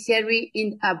judiciary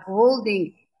in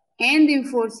upholding and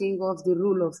enforcing of the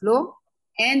rule of law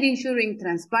and ensuring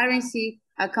transparency,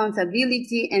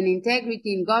 accountability, and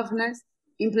integrity in governance,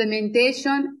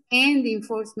 implementation, and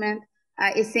enforcement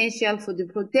are essential for the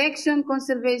protection,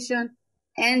 conservation,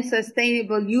 and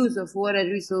sustainable use of water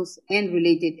resources and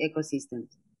related ecosystems.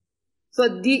 So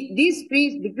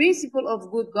the principle of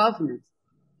good governance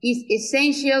is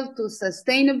essential to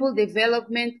sustainable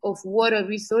development of water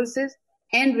resources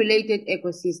and related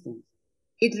ecosystems.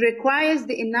 It requires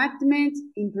the enactment,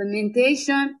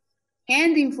 implementation,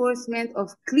 and enforcement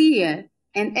of clear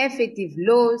and effective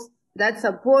laws that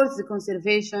support the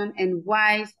conservation and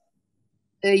wise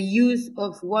use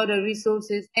of water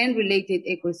resources and related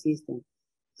ecosystems.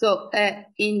 So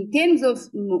in terms of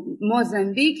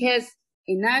Mozambique has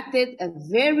enacted a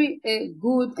very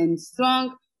good and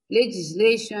strong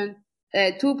legislation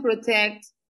to protect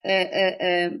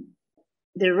the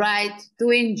right to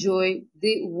enjoy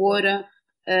the water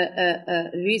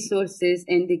resources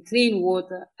and the clean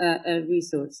water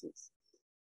resources.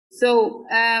 So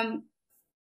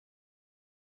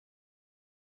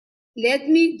let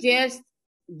me just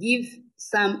give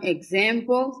some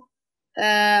examples.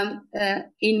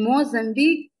 In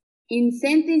Mozambique, in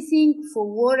sentencing for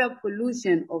water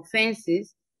pollution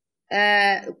offenses,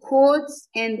 courts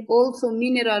and also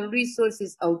mineral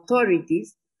resources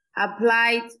authorities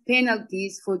applied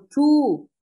penalties for 2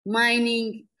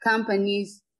 mining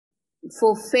companies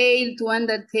for fail to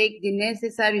undertake the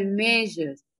necessary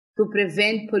measures to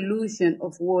prevent pollution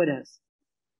of waters.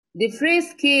 The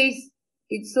first case,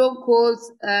 it's so-called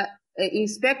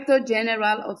Inspector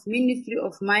General of Ministry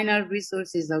of Mineral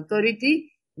Resources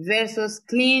Authority versus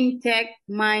Clean Tech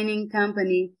Mining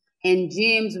Company and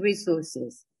James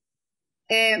Resources.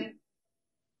 In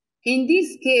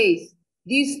this case,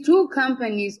 these 2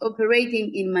 companies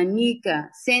operating in Manica,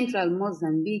 central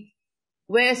Mozambique,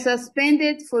 were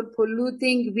suspended for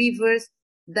polluting rivers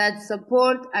that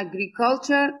support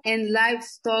agriculture and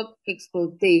livestock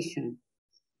exploitation.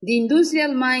 The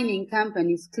industrial mining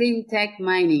companies, Clean Tech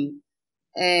Mining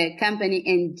Company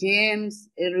and James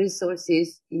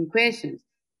Resources in question,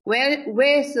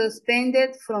 were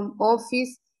suspended from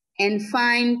office and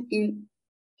fined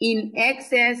in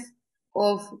excess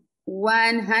of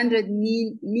 100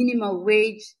 minimum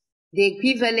wage, the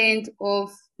equivalent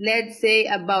of, let's say,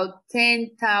 about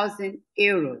 10,000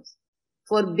 euros,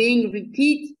 for being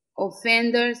repeat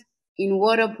offenders in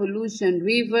water pollution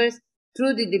rivers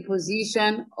through the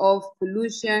deposition of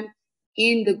pollution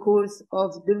in the course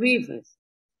of the rivers.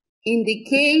 In the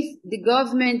case, the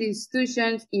government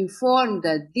institutions informed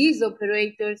that these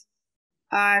operators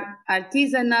are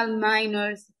artisanal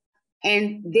miners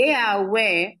and they are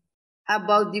aware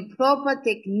about the proper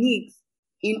techniques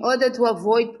in order to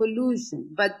avoid pollution,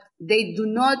 but they do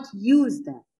not use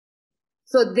them.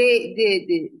 So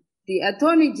the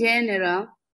Attorney General,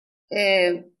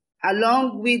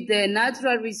 along with the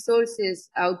natural resources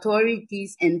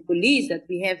authorities and police that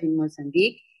we have in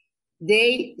Mozambique,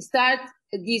 they start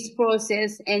this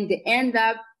process and they end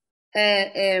up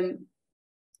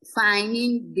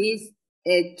fining these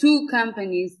 2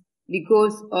 companies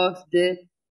because of the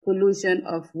pollution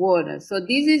of water. So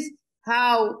this is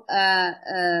how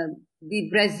the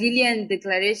Brazilian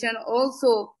Declaration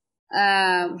also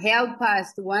help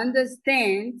us to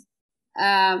understand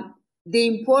the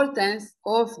importance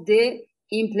of the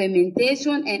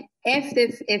implementation and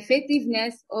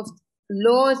effectiveness of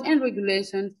laws and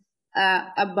regulations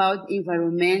about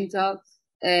environmental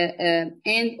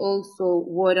and also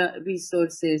water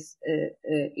resources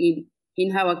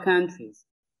in our countries.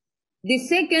 The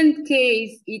second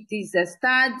case, it is a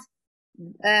study.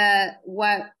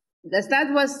 The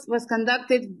study was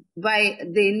conducted by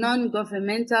the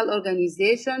non-governmental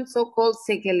organization, so-called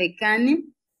Sekelekani,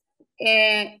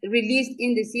 released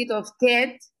in the seat of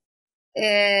Tet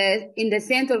in the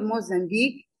center of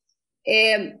Mozambique.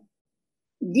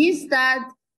 This study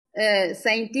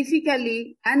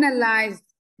scientifically analyzed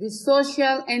the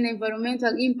social and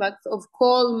environmental impacts of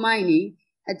coal mining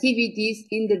activities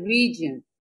in the region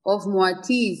of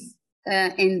Moatiz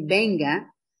and Benga,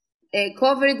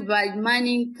 covered by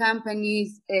mining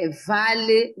companies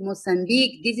Vale,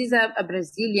 Mozambique. This is a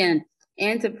Brazilian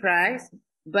enterprise,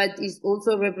 but is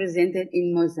also represented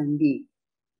in Mozambique.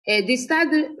 The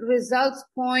study results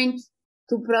point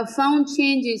to profound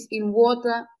changes in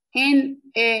water and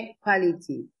air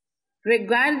quality.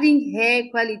 Regarding air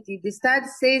quality, the study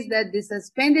says that the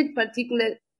suspended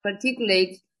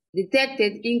particulates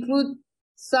detected include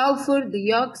sulfur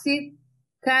dioxide,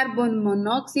 carbon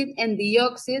monoxide and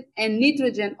dioxide, and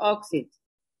nitrogen oxide.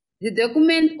 The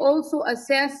document also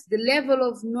assessed the level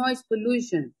of noise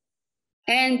pollution.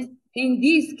 And in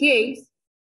this case,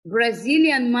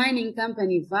 Brazilian mining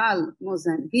company Vale,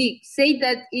 Mozambique, said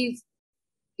that it's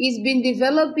been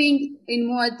developing in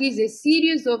Moatiz a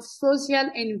series of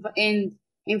social and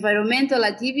environmental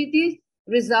activities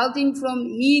resulting from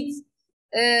its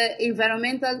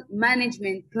environmental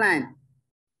management plan.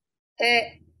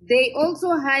 They also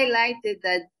highlighted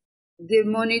that the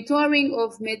monitoring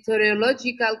of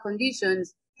meteorological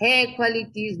conditions, air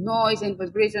qualities, noise and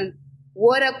vibration,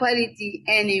 water quality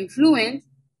and influence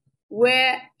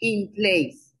were in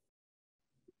place.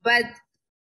 But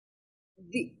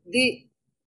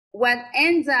what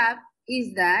ends up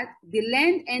is that the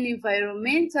Land and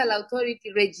Environmental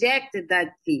Authority rejected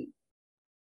that plea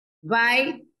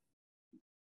by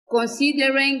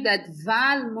considering that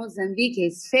Vale Mozambique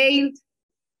has failed,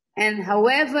 and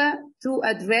however, to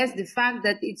address the fact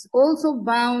that it's also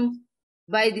bound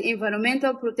by the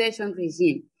environmental protection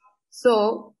regime.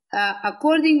 So,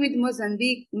 according with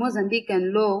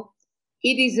Mozambican law,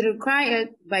 it is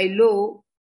required by law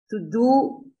to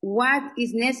do what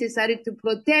is necessary to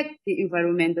protect the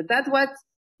environment. That's what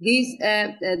this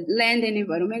Land and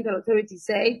Environmental Authority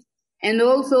said. And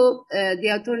also the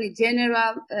Attorney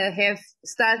General have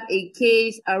started a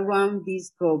case around this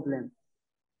problem.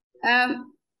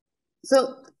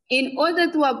 So in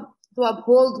order to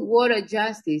uphold water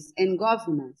justice and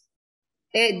governance,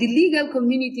 the legal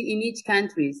community in each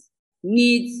country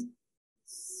needs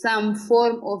some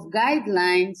form of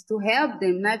guidelines to help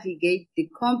them navigate the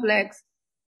complex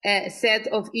set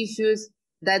of issues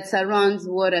that surrounds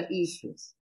water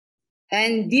issues.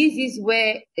 And this is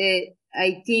where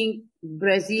I think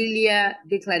Brasilia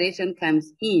Declaration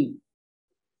comes in.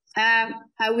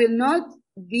 I will not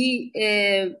be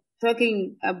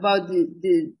talking about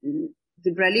the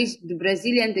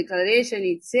Brazilian Declaration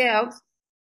itself,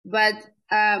 but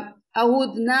I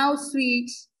would now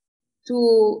switch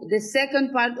to the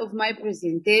second part of my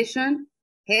presentation.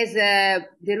 As a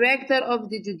director of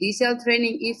the Judicial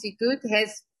Training Institute,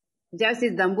 as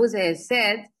Justice Dambuza has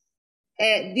said,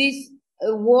 these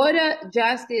water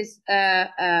justice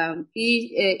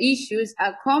issues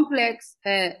are complex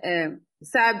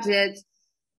subjects,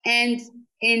 and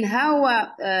in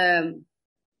our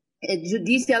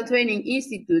Judicial Training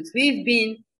Institute, we've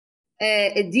been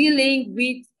dealing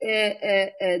with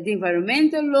the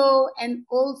environmental law and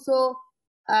also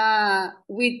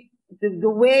with the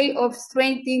way of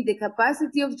strengthening the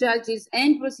capacity of judges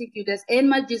and prosecutors and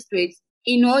magistrates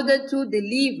in order to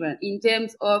deliver in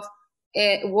terms of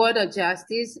water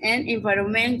justice and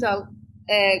environmental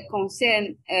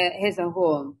concern as a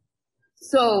whole.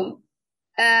 So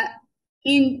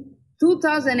in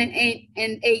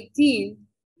 2018,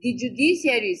 the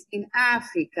judiciaries in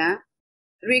Africa,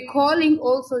 recalling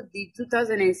also the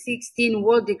 2016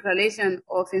 World Declaration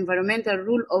of Environmental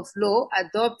Rule of Law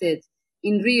adopted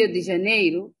in Rio de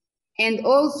Janeiro, and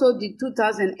also the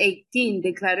 2018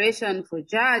 Declaration for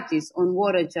Judges on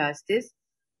Water Justice,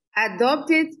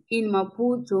 adopted in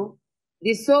Maputo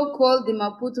the so-called the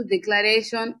Maputo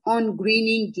Declaration on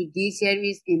Greening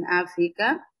Judiciaries in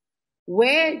Africa,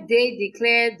 where they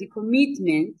declared the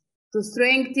commitment to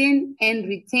strengthen and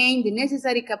retain the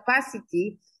necessary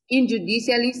capacity in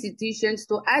judicial institutions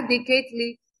to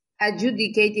adequately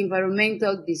adjudicate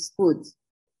environmental disputes.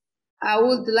 I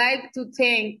would like to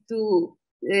thank the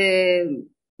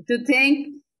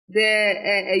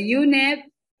UNEP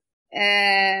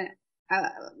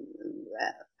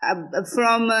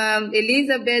from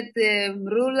Elizabeth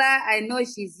Mrula, I know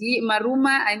she's here,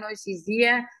 Maruma, I know she's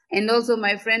here, and also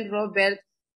my friend Robert,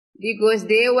 because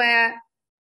they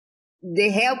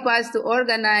help us to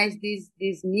organize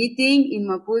this meeting in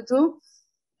Maputo,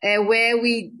 where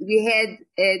we had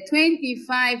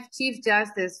 25 Chief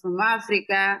Justices from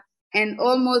Africa and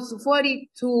almost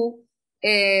 42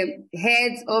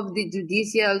 heads of the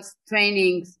judicial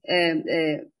training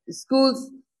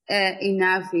schools in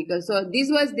Africa. So this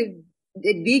was the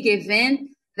big event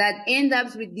that ended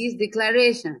up with this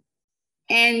declaration.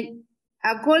 And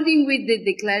according with the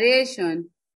declaration,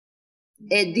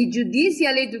 The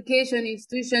judicial education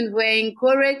institutions were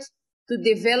encouraged to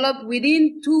develop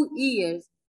within 2 years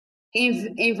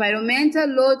environmental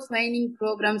law training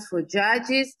programs for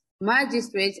judges,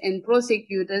 magistrates, and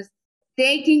prosecutors,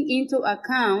 taking into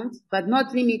account, but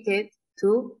not limited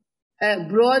to,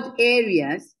 broad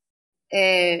areas,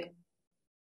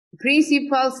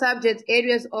 principal subject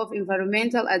areas of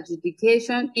environmental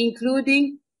adjudication,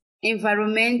 including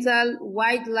environmental,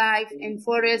 wildlife, and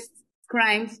forest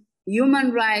crimes,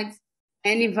 human rights,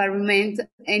 and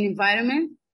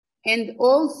environment, and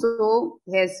also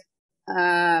has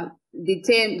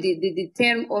the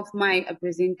term of my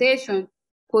presentation: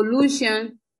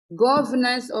 pollution,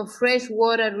 governance of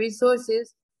freshwater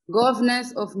resources,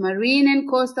 governance of marine and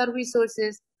coastal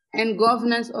resources, and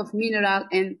governance of mineral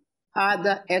and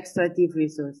other extractive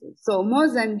resources. So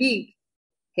Mozambique,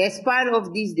 as part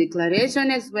of this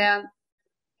declaration as well,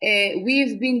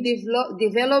 we've been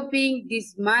developing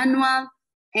this manual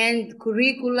and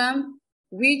curriculum,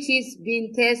 which is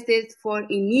being tested for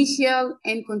initial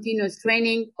and continuous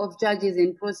training of judges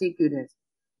and prosecutors.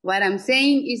 What I'm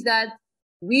saying is that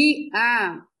we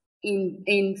are,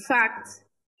 in fact,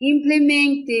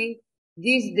 implementing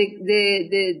this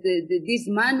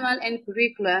manual and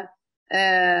curricula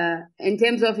in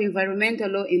terms of environmental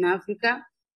law in Africa,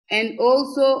 and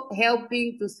also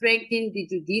helping to strengthen the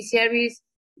judiciary's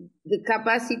the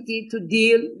capacity to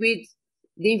deal with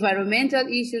the environmental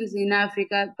issues in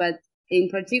Africa, but in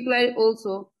particular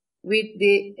also with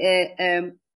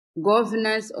the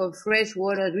governance of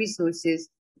freshwater resources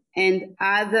and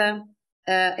other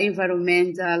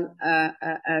environmental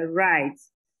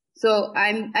rights. So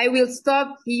I will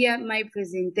stop here my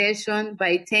presentation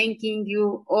by thanking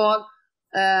you all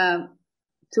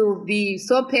to be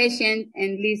so patient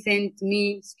and listen to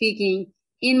me speaking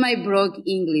in my broken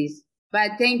English.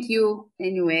 But thank you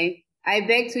anyway. I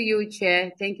beg to you,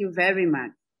 Chair. Thank you very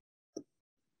much.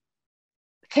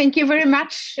 Thank you very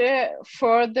much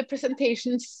for the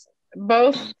presentations,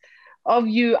 both of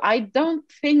you. I don't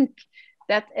think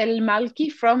that El Malki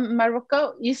from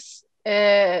Morocco is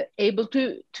able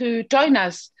to join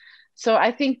us. So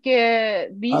I think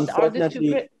these are the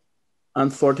two.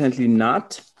 Unfortunately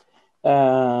not.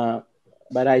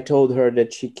 But I told her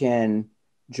that she can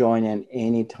join at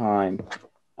any time.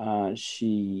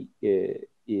 She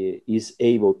is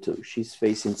able to. She's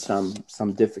facing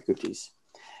some difficulties.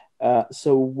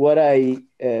 So what I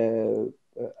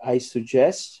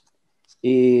suggest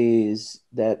is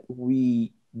that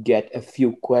we get a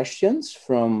few questions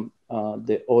from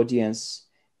the audience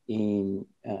in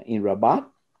Rabat,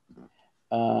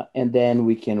 and then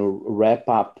we can wrap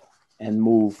up and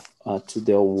move to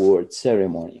the award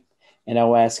ceremony. And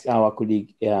I'll ask our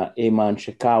colleague Imane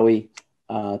Shekawi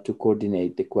to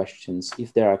coordinate the questions,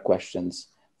 if there are questions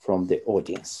from the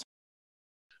audience.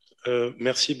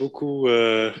 Merci beaucoup,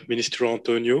 Ministre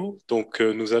Antonio. Donc,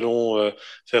 nous allons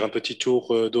faire un petit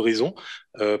tour d'horizon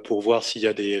pour voir s'il y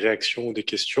a des réactions ou des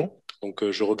questions. Donc,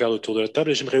 je regarde autour de la table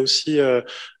et j'aimerais aussi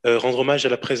rendre hommage à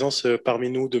la présence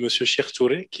parmi nous de Monsieur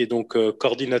Chertouré, qui est donc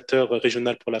coordinateur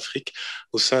régional pour l'Afrique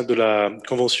au sein de la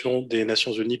Convention des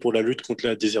Nations Unies pour la lutte contre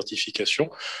la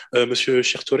désertification. Monsieur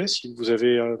Chertouré, si vous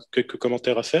avez quelques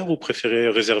commentaires à faire, vous préférez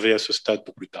réserver à ce stade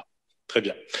pour plus tard. Très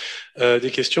bien. Des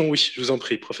questions? Oui, je vous en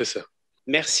prie, professeur.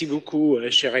 Merci beaucoup,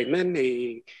 cher Herman,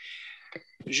 et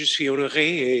je suis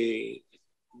honoré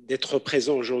d'être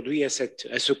présent aujourd'hui à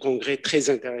ce congrès très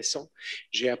intéressant.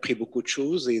 J'ai appris beaucoup de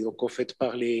choses et donc en fait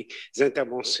par les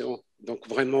interventions donc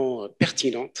vraiment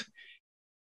pertinentes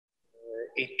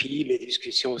et puis les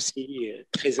discussions aussi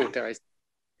très intéressantes.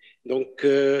 Donc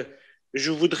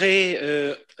je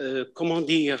voudrais comment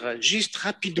dire juste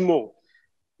rapidement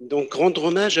donc rendre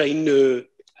hommage à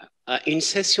une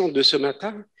session de ce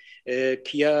matin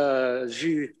qui a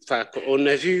vu, enfin on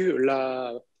a vu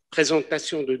la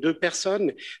présentation de deux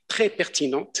personnes très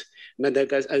pertinentes,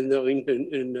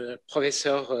 une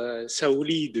professeure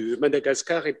Saouli de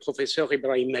Madagascar et professeur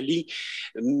Ibrahim Ali.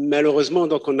 Malheureusement,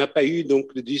 donc, on n'a pas eu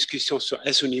donc, de discussion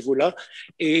à ce niveau-là.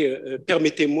 Et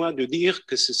permettez-moi de dire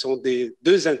que ce sont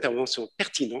deux interventions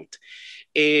pertinentes.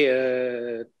 Et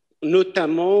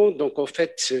notamment, donc, en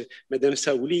fait, Madame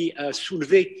Saouli a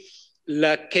soulevé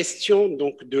la question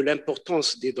donc, de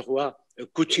l'importance des droits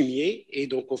coutumiers et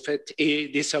donc en fait et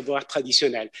des savoirs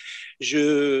traditionnels.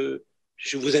 Je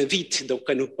vous invite donc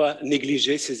à ne pas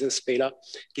négliger ces aspects-là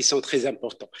qui sont très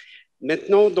importants.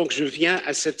 Maintenant, donc je viens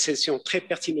à cette session très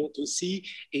pertinente aussi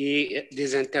et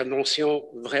des interventions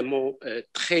vraiment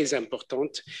très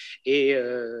importantes. Et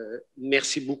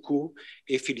merci beaucoup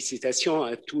et félicitations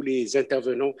à tous les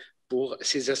intervenants pour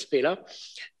ces aspects-là.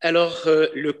 Alors,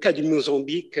 le cas du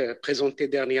Mozambique, présenté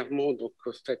dernièrement, donc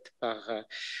fait par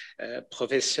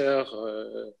professeur,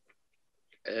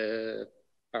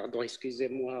 pardon,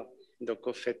 excusez-moi, donc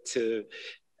en fait,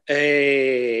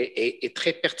 est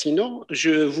très pertinent.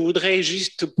 Je voudrais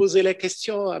juste poser la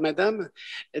question à madame.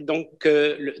 Donc,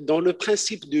 dans le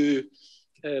principe de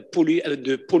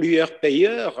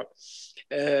pollueur-payeur,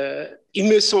 il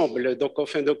me semble, donc en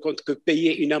fin de compte, que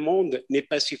payer une amende n'est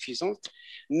pas suffisante,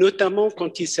 notamment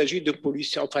quand il s'agit de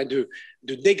pollution, enfin de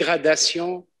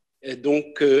dégradation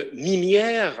donc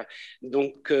minière,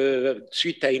 donc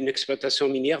suite à une exploitation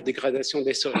minière, dégradation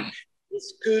des sols.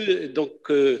 Est-ce que donc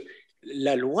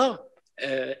la loi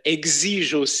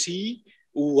exige aussi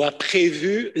ou a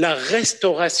prévu la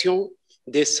restauration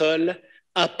des sols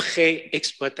après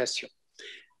exploitation?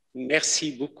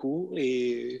 Merci beaucoup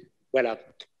et voilà.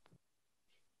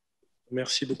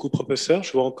 Merci beaucoup, professeur.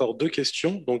 Je vois encore deux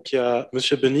questions. Donc, il y a M.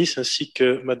 Benis ainsi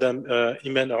que Mme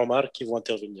Imane Benomar qui vont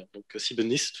intervenir. Donc, si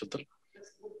Benis, tfadal.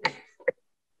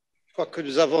 Je crois que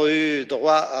nous avons eu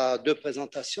droit à deux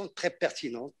présentations très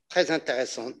pertinentes, très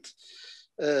intéressantes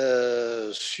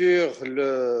sur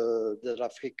de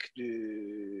l'Afrique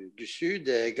du Sud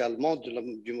et également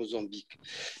du Mozambique.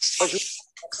 Moi, je vous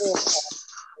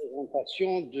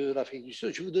présentation de l'Afrique du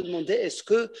Sud, je vous demandais est-ce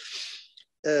que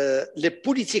les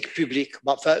politiques publiques,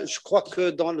 enfin, je crois que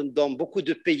dans beaucoup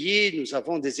de pays, nous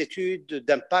avons des études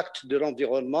d'impact de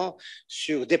l'environnement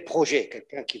sur des projets.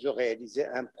 Quelqu'un qui veut réaliser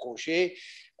un projet,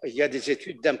 il y a des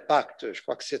études d'impact. Je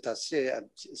crois que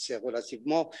c'est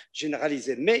relativement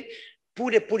généralisé. Mais pour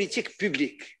les politiques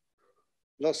publiques,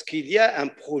 lorsqu'il y a un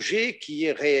projet qui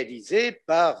est réalisé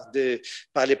par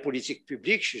les politiques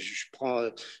publiques, je prends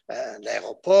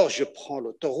l'aéroport, je prends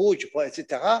l'autoroute, etc.,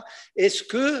 est-ce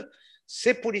que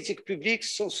ces politiques publiques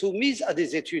sont soumises à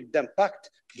des études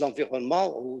d'impact de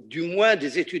l'environnement ou du moins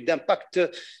des études d'impact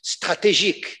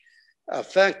stratégiques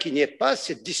afin qu'il n'y ait pas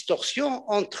cette distorsion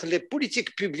entre les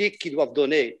politiques publiques qui doivent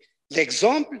donner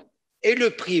l'exemple et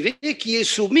le privé qui est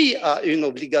soumis à une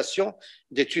obligation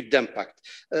d'études d'impact.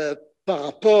 Par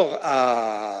rapport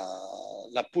à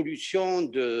la pollution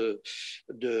de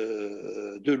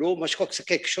l'eau, moi je crois que c'est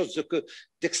quelque chose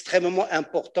d'extrêmement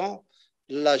important.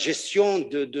 La gestion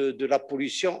de la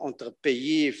pollution entre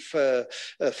pays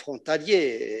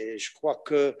frontaliers. Et je crois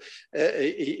que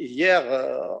hier,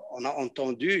 on a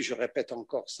entendu, je répète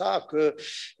encore ça, que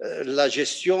la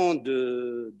gestion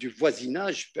du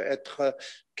voisinage peut être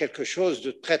quelque chose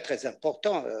de très, très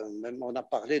important. Même on a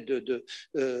parlé de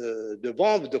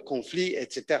bombes, de conflits,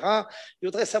 etc. Je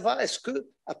voudrais savoir, est-ce que,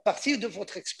 à partir de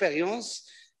votre expérience,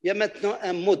 il y a maintenant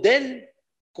un modèle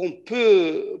qu'on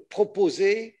peut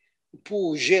proposer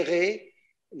pour gérer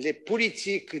les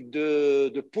politiques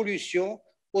de pollution,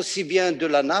 aussi bien de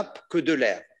la nappe que de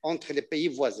l'air, entre les pays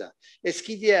voisins. Est-ce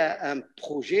qu'il y a un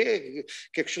projet,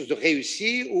 quelque chose de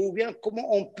réussi, ou bien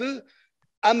comment on peut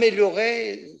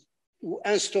améliorer ou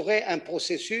instaurer un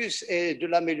processus et de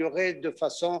l'améliorer de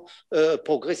façon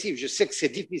progressive? Je sais que c'est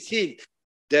difficile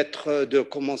de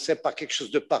commencer par quelque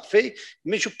chose de parfait,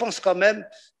 mais je pense quand même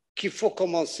qu'il faut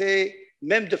commencer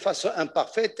même de façon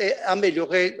imparfaite, et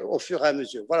améliorer au fur et à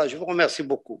mesure. Voilà, je vous remercie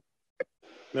beaucoup.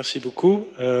 Merci beaucoup.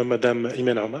 Madame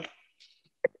Imane Benomar.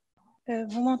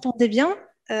 Vous m'entendez bien?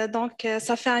 Donc,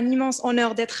 ça fait un immense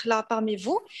honneur d'être là parmi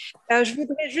vous. Je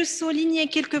voudrais juste souligner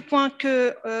quelques points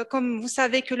que, comme vous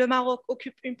savez, que le Maroc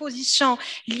occupe une position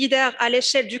leader à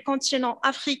l'échelle du continent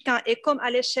africain et comme à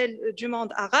l'échelle du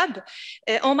monde arabe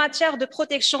en matière de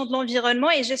protection de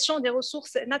l'environnement et gestion des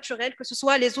ressources naturelles, que ce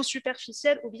soit les eaux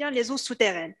superficielles ou bien les eaux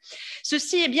souterraines.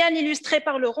 Ceci est bien illustré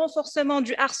par le renforcement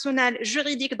du arsenal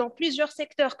juridique dans plusieurs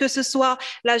secteurs, que ce soit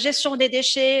la gestion des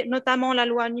déchets, notamment la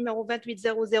loi numéro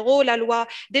 2800, la loi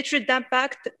d'études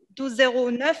d'impact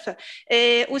 1209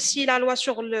 et aussi la loi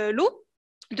sur l'eau.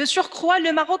 De surcroît,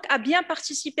 le Maroc a bien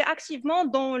participé activement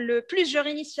dans plusieurs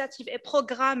initiatives et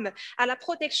programmes à la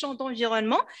protection de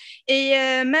l'environnement. Et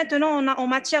maintenant, en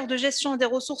matière de gestion des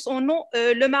ressources en eau,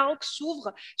 le Maroc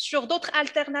s'ouvre sur d'autres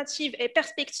alternatives et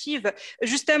perspectives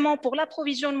justement pour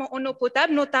l'approvisionnement en eau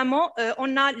potable. Notamment,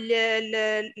 on a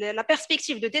la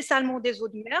perspective de dessalement des eaux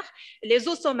de mer, les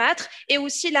eaux saumâtres et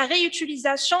aussi la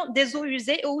réutilisation des eaux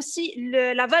usées et aussi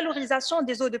la valorisation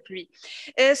des eaux de pluie.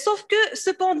 Sauf que,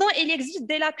 cependant, il existe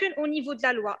des lacunes au niveau de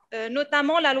la loi,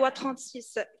 notamment la loi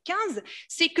 36-15,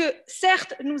 c'est que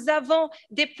certes, nous avons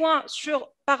des points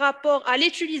par rapport à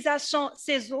l'utilisation de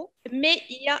ces eaux, mais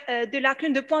il y a des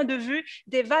lacunes de point de vue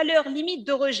des valeurs limites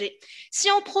de rejet.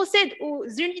 Si on procède aux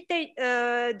unités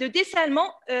de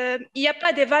dessalement, il n'y a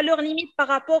pas des valeurs limites par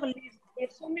rapport aux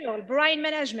saumures, le brine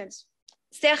management.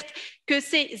 certes que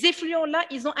ces effluents-là,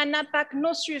 ils ont un impact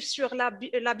nocif sur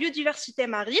la biodiversité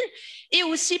marine et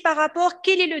aussi par rapport,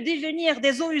 quel est le devenir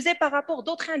des eaux usées par rapport à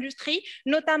d'autres industries,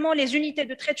 notamment les unités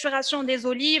de trituration des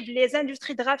olives, les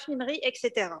industries de raffinerie,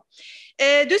 etc.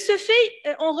 De ce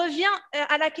fait, on revient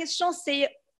à la question, c'est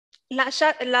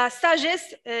la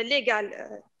sagesse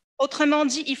légale. Autrement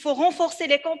dit, il faut renforcer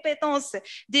les compétences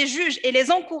des juges et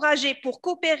les encourager pour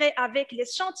coopérer avec les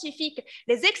scientifiques,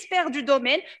 les experts du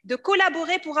domaine, de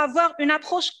collaborer pour avoir une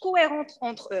approche cohérente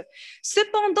entre eux.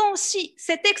 Cependant, si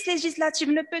ces textes législatifs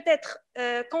ne peuvent être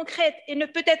concrètes et ne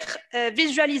peuvent être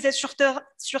visualisés sur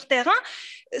terrain,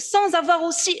 sans avoir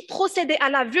aussi procédé à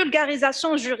la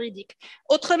vulgarisation juridique.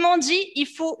 Autrement dit, il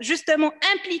faut justement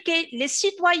impliquer les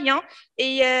citoyens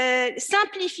et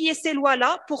simplifier ces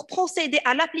lois-là pour procéder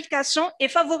à l'application et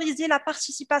favoriser la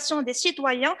participation des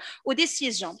citoyens aux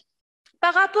décisions.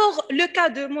 Par rapport au cas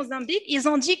de Mozambique, ils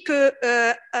ont dit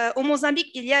qu'au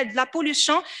Mozambique, il y a de la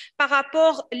pollution par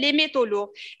rapport aux métaux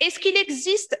lourds. Est-ce qu'il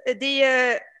existe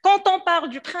des... quand on parle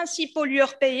du principe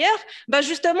pollueur-payeur, ben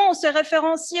justement, on se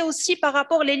référencie aussi par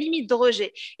rapport aux limites de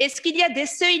rejet. Est-ce qu'il y a des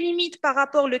seuils limites par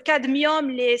rapport au cadmium,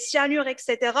 les cyanures,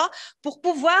 etc., pour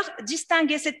pouvoir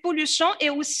distinguer cette pollution et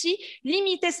aussi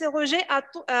limiter ces rejets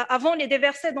avant de les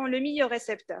déverser dans le milieu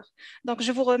récepteur? Donc,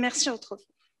 je vous remercie autrefois.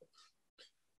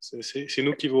 C'est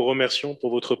nous qui vous remercions pour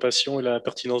votre passion et la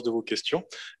pertinence de vos questions.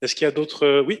 Est-ce qu'il y a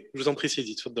d'autres... Oui, je vous en prie,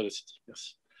 Sidi, faute de la City.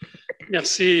 Merci.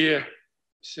 Merci,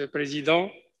 Monsieur le Président.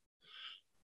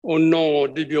 Au nom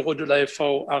du bureau de la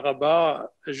FAO à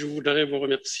Rabat, je voudrais vous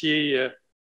remercier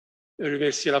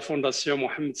la Fondation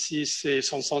Mohamed VI et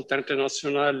son Centre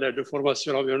international de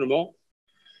formation à l'environnement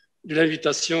de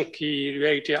l'invitation qui lui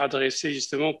a été adressée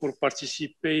justement pour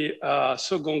participer à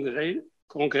ce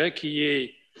congrès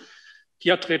qui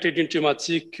a traité d'une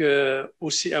thématique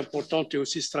aussi importante et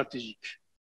aussi stratégique.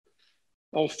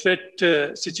 En fait,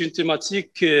 c'est une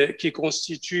thématique qui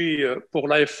constitue pour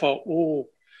la FAO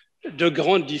de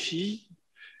grands défis,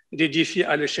 des défis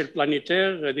à l'échelle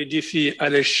planétaire, des défis à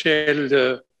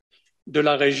l'échelle de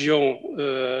la région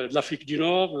de l'Afrique du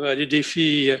Nord, des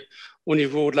défis au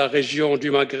niveau de la région du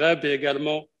Maghreb et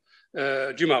également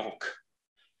du Maroc.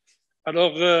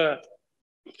 Alors,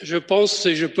 je pense,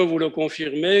 et je peux vous le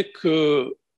confirmer,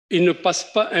 qu'il ne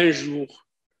passe pas un jour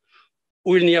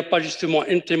où il n'y a pas justement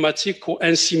une thématique ou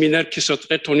un séminaire qui se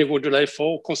traite au niveau de la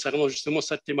FAO concernant justement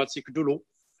cette thématique de l'eau,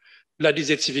 la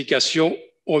désertification,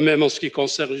 ou même en ce qui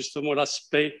concerne justement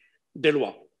l'aspect des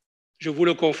lois. Je vous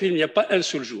le confirme, il n'y a pas un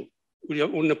seul jour où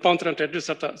on n'est pas en train de traiter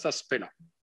cet aspect-là.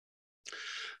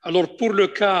 Alors, pour le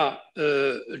cas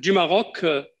du Maroc,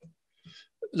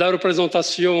 la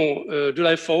représentation de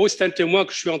la FAO, c'est un témoin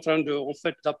que je suis en train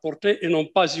d'apporter et non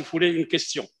pas, si vous voulez, une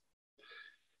question.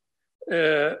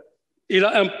 Il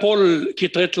a un pôle qui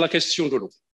traite la question de l'eau.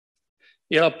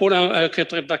 Il a un pôle qui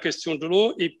traite la question de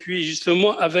l'eau et puis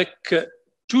justement avec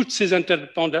toutes ces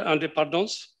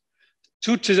indépendances,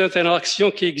 toutes ces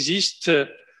interactions qui existent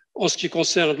en ce qui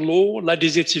concerne l'eau, la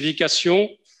désertification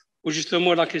ou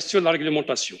justement la question de la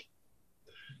réglementation.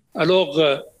 Alors,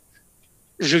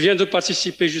 je viens de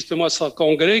participer justement à ce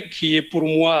congrès qui est pour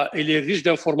moi, il est riche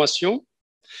d'informations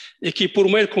et qui pour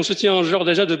moi, il constitue un genre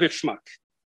déjà de benchmark.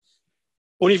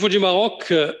 Au niveau du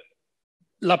Maroc,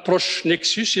 l'approche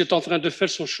Nexus est en train de faire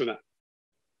son chemin.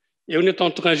 Et on est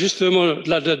en train justement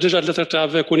déjà de le traiter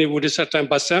avec au niveau de certains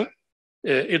bassins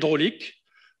hydrauliques.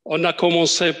 On a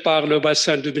commencé par le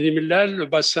bassin de Beni Mellal, le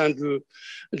bassin de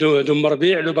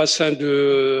Marbi, le bassin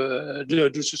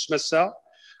de Susmassa.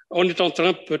 On est en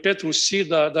train peut-être aussi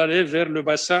d'aller vers le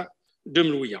bassin de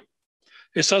Mlouia.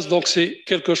 Et ça, donc, c'est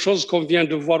quelque chose qu'on vient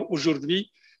de voir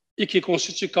aujourd'hui et qui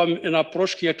constitue comme une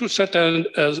approche qui a toute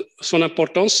son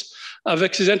importance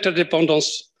avec ses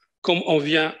interdépendances, comme on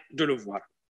vient de le voir.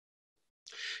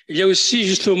 Il y a aussi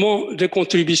justement des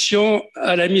contributions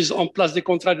à la mise en place des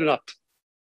contrats de nappe.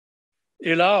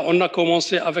 Et là, on a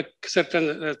commencé avec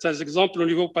certains exemples au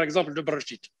niveau, par exemple, de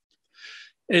Brasilia.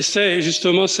 Et c'est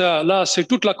justement ça, là, c'est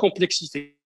toute la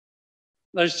complexité.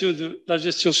 La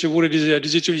gestion, si vous voulez,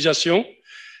 des utilisations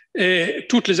et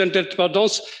toutes les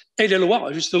interdépendances et les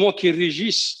lois, justement, qui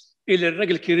régissent et les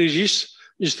règles qui régissent,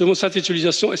 justement, cette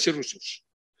utilisation et ces ressources.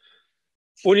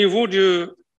 Au niveau,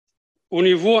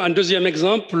 un deuxième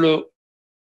exemple,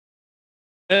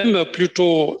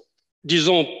 plutôt,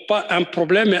 disons, pas un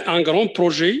problème, mais un grand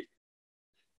projet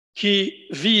qui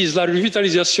vise la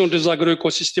revitalisation des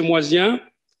agroécosystèmes moisiens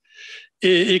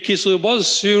et qui se base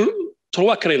sur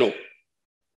 3 créneaux.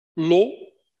 L'eau,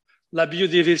 la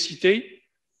biodiversité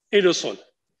et le sol.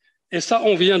 Et ça,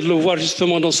 on vient de le voir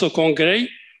justement dans ce congrès.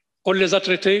 On les a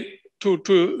traités tous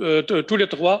les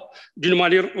 3 d'une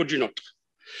manière ou d'une autre.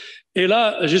 Et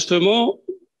là, justement,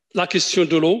 la question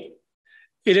de l'eau,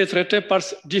 elle est traitée par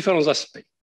différents aspects.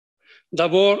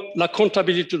 D'abord, la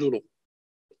comptabilité de l'eau,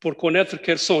 pour connaître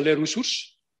quelles sont les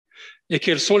ressources et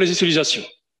quelles sont les utilisations.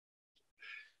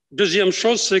 Deuxième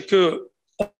chose, c'est que,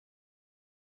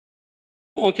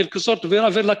 en quelque sorte, on verra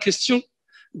vers la question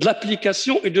de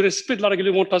l'application et du respect de la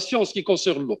réglementation en ce qui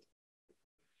concerne l'eau.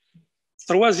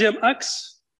 Troisième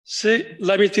axe, c'est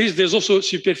la maîtrise des eaux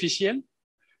superficielles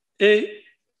et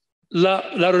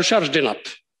la recharge des nappes.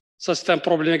 Ça, c'est un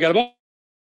problème également.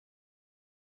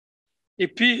 Et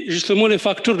puis, justement, les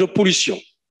facteurs de pollution,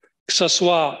 que ce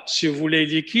soit, si vous voulez,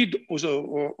 liquide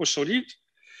ou solide.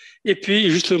 Et puis,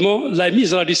 justement, la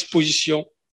mise à la disposition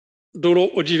de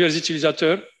l'eau aux divers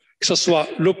utilisateurs, que ce soit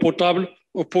l'eau potable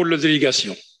ou pour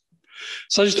l'irrigation.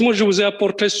 Ça, justement, je vous ai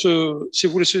apporté si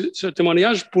vous voulez, ce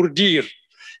témoignage pour dire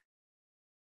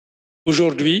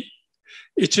aujourd'hui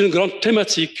est une grande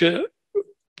thématique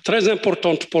très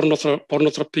importante pour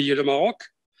notre pays, le Maroc,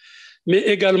 mais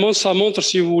également ça montre,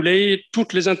 si vous voulez,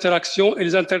 toutes les interactions et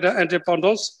les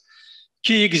interdépendances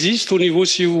qui existent au niveau,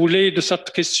 si vous voulez, de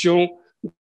cette question. Je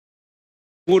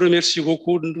vous remercie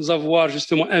beaucoup de nous avoir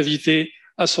justement invités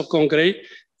à ce congrès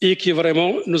et qui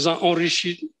vraiment nous a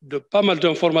enrichi de pas mal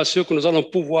d'informations que nous allons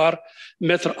pouvoir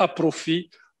mettre à profit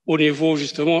au niveau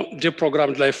justement des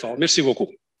programmes de l'AFA. Merci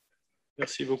beaucoup.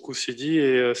 Merci beaucoup Sidi,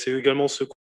 et c'est également ce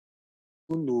que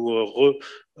nous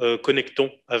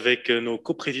reconnectons avec nos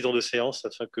coprésidents de séance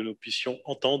afin que nous puissions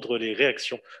entendre les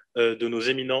réactions de nos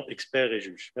éminents experts et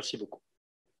juges. Merci beaucoup.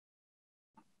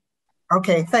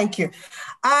 Okay, thank you.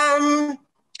 I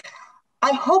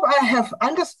hope I have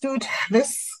understood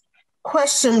this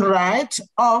question right,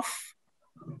 of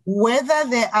whether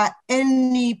there are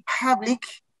any public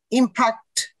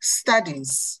impact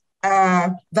studies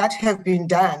that have been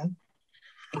done.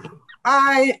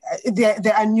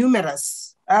 There are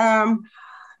numerous.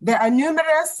 There are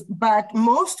numerous, but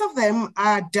most of them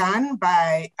are done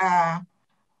by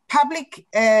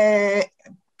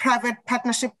public-private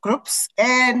partnership groups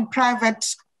and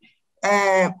private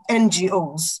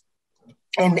NGOs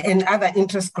and other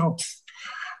interest groups.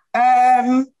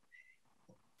 Our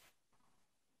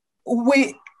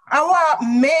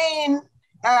main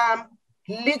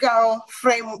legal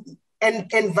frame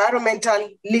and environmental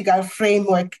legal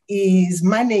framework is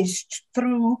managed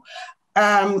through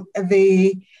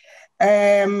the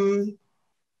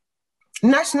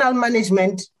National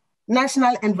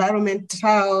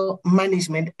Environmental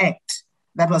Management Act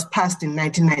that was passed in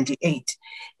 1998.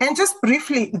 And just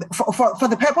briefly, for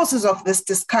the purposes of this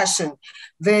discussion,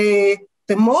 the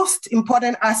most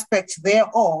important aspects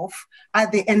thereof are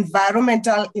the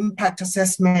environmental impact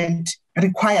assessment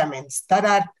requirements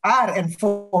that are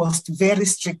enforced very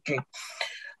strictly.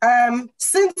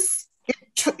 Since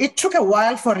it took a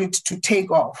while for it to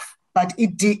take off, but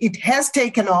it has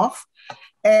taken off,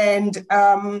 and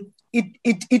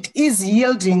it is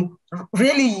yielding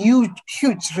really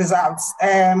huge results,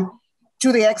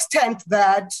 to the extent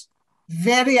that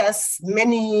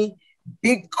many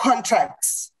big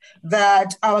contracts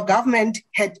that our government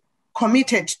had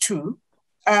committed to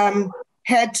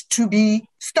had to be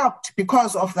stopped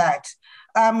because of that.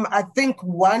 I think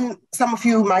some of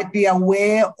you might be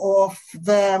aware of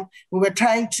the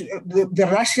Russians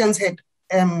had,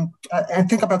 I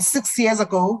think about 6 years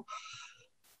ago,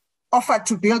 offered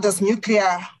to build us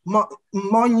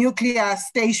more nuclear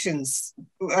stations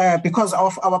because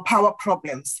of our power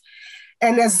problems.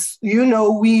 And as you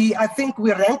know, I think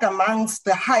we rank amongst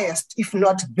the highest, if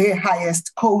not the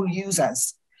highest, coal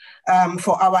users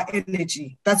for our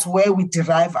energy. That's where we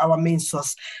derive our main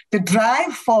source. The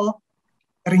drive for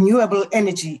renewable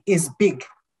energy is big.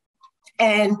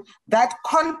 And that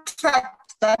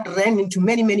contract that ran into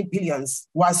many, many billions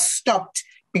was stopped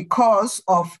because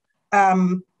of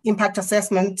impact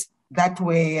assessments that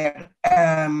were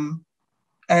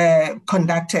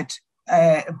conducted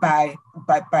by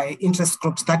interest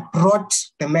groups that brought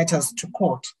the matters to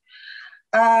court.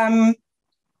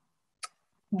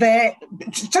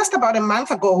 Just about a month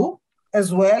ago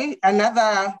as well,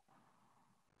 another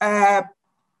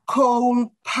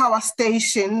coal power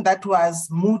station that was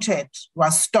mooted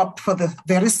was stopped for the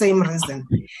very same reason.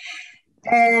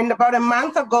 And about a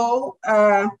month ago,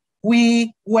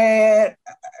 we were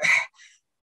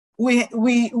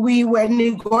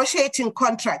negotiating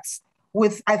contracts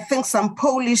with, I think, some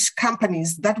Polish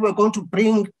companies that were going to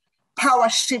bring power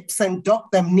ships and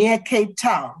dock them near Cape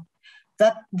Town.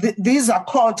 These are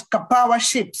called power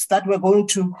ships that were going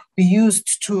to be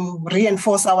used to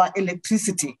reinforce our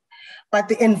electricity. But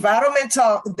the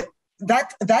environmental,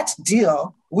 that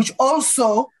deal, which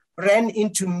also ran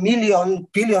into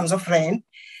billions of rand,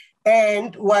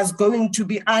 and was going to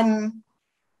be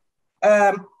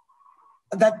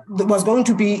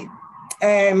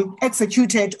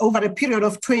executed over a period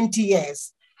of 20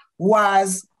 years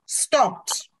was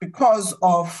stopped because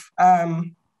of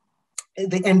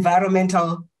the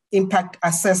environmental impact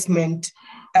assessment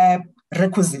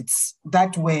requisites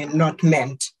that were not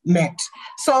met.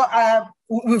 So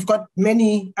we've got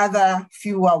many other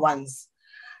fewer ones.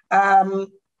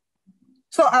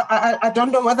 So I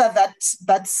don't know whether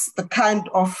that's the kind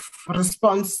of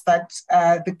response that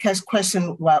the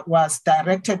question was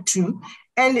directed to.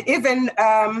 And even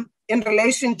in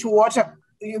relation to water,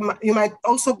 you might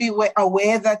also be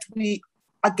aware that we,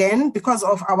 again, because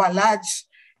of our large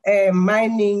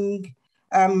mining,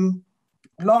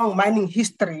 long mining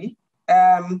history,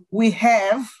 we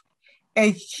have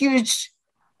a huge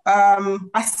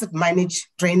acid managed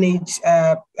drainage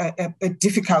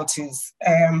difficulties.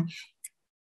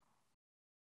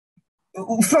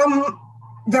 From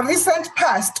the recent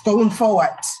past going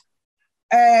forward,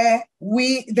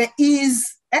 there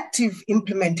is active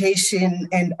implementation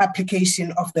and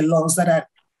application of the laws that are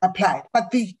applied.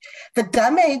 But the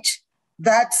damage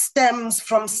that stems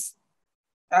from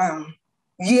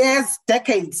years,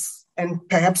 decades, and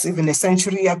perhaps even a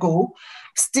century ago,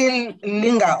 still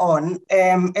linger on,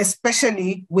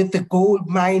 especially with the gold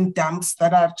mine dumps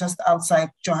that are just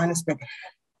outside Johannesburg.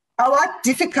 Our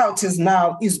difficulties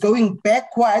now is going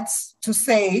backwards to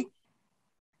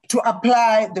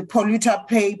apply the polluter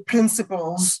pay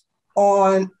principles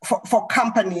for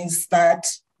companies that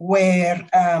were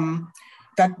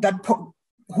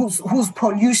whose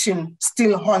pollution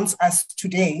still haunts us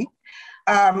today.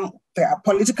 There are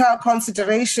political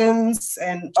considerations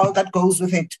and all that goes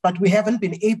with it, but we haven't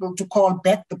been able to call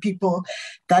back the people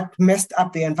that messed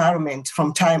up the environment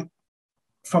from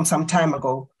some time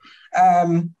ago.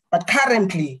 But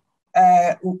currently,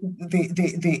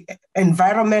 the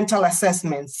environmental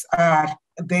assessments are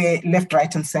there left,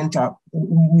 right, and center.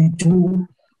 We do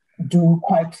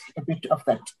quite a bit of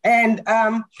that. And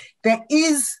there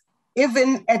is,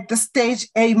 even at the stage,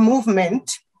 a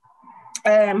movement.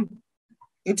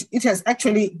 It has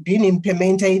actually been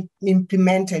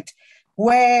implemented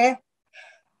where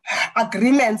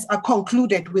agreements are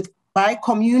concluded by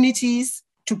communities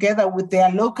together with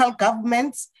their local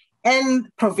governments and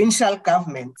provincial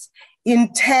governments,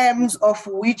 in terms of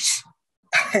which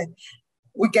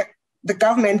the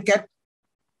government get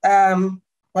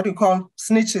what do you call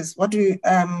snitches?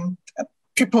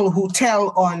 People who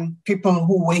tell on people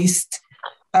who waste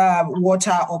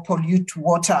water or pollute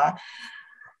water.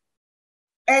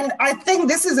 And I think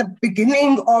this is a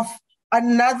beginning of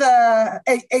another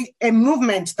a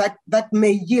movement that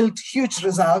may yield huge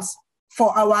results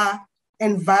for our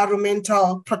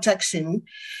environmental protection.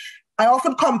 I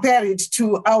often compare it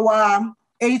to our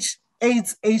AIDS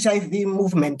HIV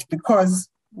movement, because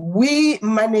we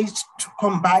managed to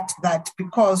combat that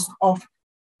because of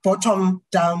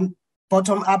bottom-up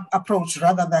approach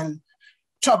rather than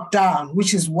top-down,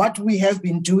 which is what we have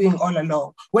been doing all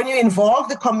along. When you involve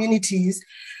the communities,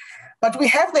 but we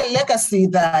have the legacy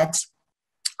that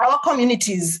our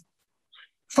communities,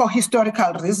 for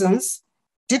historical reasons,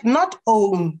 did not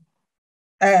own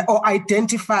or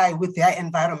identify with their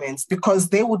environments, because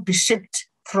they would be shipped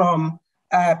from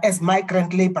as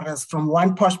migrant laborers from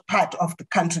one part of the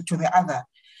country to the other.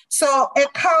 So a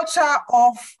culture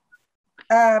of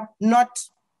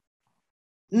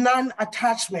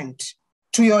non-attachment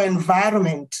to your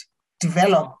environment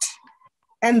developed.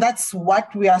 And that's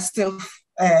what we are still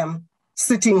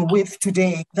sitting with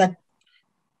today, that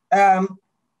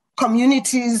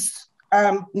communities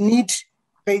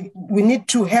we need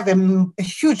to have a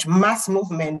huge mass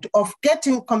movement of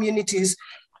getting communities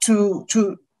to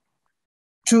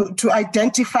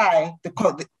identify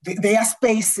their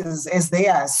spaces as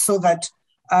theirs, so that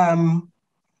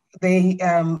they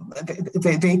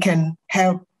can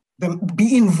help them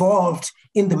be involved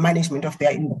in the management of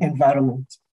their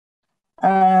environment.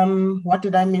 What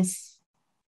did I miss?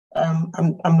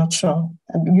 I'm not sure.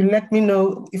 You let me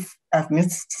know if I've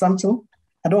missed something.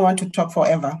 I don't want to talk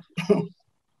forever.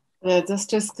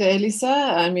 Justice Elisa,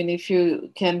 I mean, if you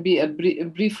can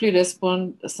briefly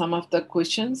respond to some of the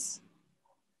questions.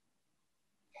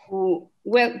 Well,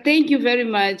 thank you very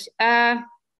much. I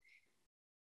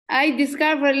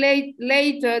discovered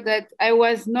later that I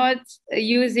was not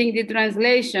using the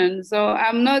translation, so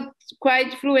I'm not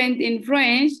quite fluent in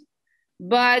French.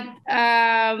 But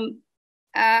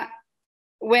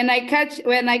when I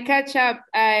catch up,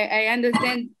 I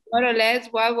understand more or less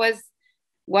what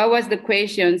was the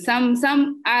question.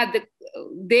 Some are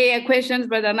their questions,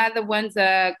 but another ones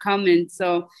are comments.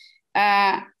 So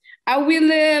I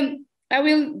will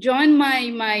join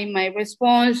my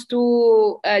response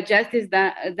to Justice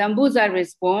Dambuza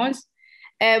response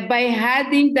by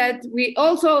adding that we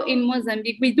also in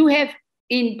Mozambique, we do have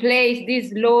in place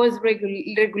these laws,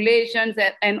 regulations,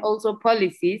 and also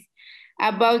policies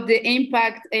about the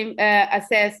impact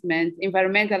assessment,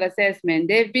 environmental assessment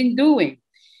they've been doing.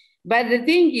 But the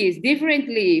thing is,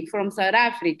 differently from South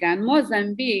Africa and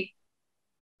Mozambique,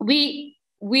 the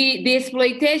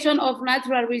exploitation of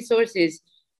natural resources,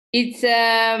 it's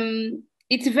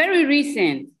very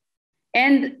recent.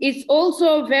 And it's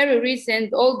also very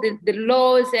recent, all the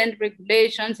laws and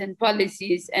regulations and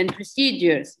policies and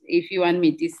procedures, if you want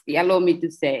me to allow me to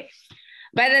say.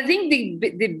 But I think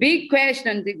the big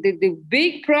question, the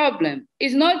big problem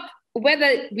is not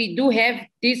whether we do have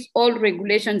these old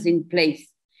regulations in place.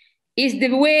 It's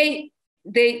the way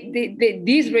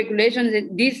these regulations,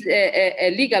 this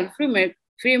legal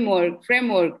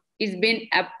framework is being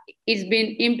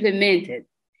implemented.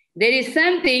 There is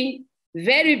something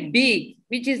very big,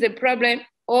 which is a problem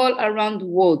all around the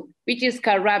world, which is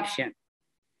corruption.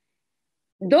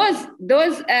 Those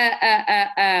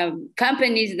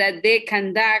companies that they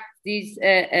conduct this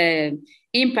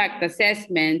impact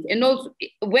assessment, and also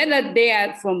whether they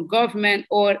are from government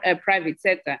or a private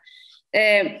sector,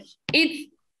 the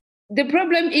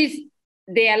problem is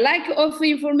their lack of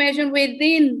information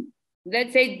within,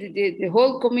 let's say, the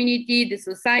whole community, the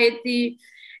society,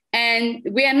 and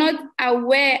we are not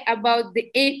aware about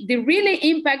the really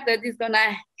impact that is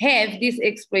gonna have this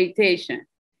exploitation,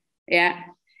 yeah.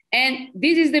 And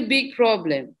this is the big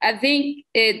problem. I think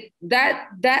that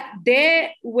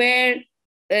there where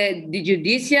the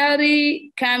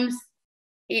judiciary comes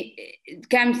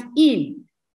in,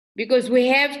 because we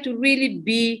have to really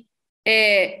be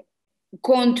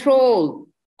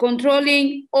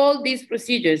controlling all these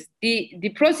procedures.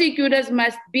 The prosecutors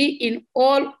must be in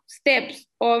all steps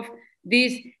of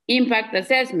this impact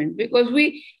assessment, because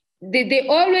they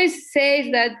always say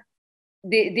that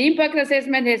the impact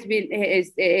assessment has been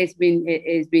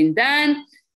done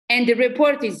and the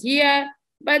report is here,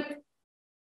 but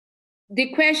the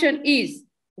question is,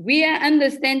 we are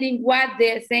understanding what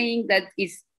they're saying that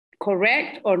is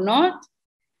correct or not,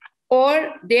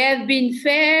 or they have been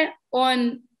fair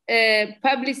on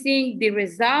publishing the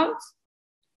results.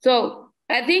 So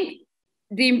I think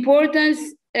the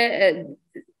importance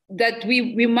that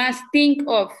we must think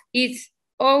of is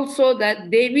also that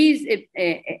there is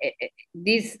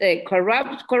this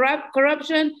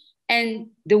corruption, and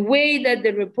the way that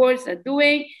the reports are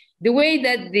doing, the way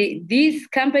that these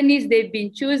companies, they've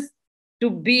been chosen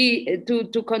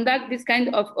to conduct this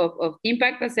kind of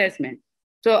impact assessment.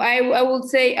 So I will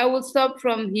say, I will stop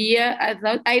from here.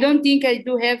 I don't think I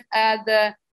do have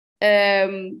other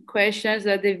questions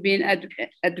that have been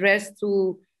addressed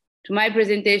to my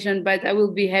presentation, but I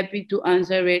will be happy to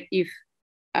answer it if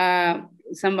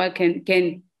someone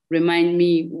can remind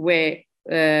me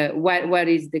what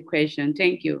is the question.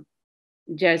 Thank you,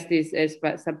 Justice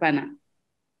Sapana.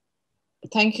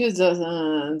 Thank you,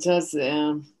 Judge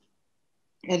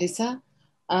Elisa.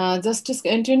 Justice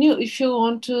Antonio, if you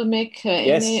want to make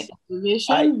any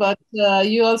observation, but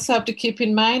you also have to keep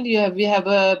in mind we have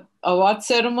a award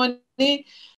ceremony.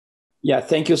 Yeah,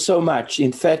 thank you so much.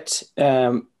 In fact,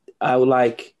 I would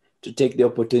like to take the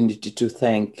opportunity to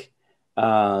thank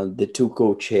the two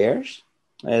co-chairs.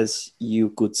 As you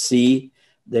could see,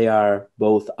 they are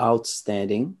both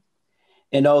outstanding.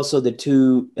 And also the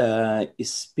two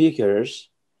speakers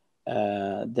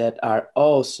that are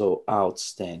also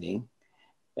outstanding.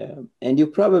 And you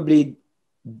probably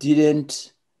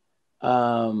didn't,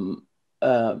 you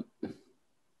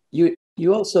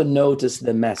also noticed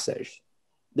the message.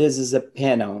 This is a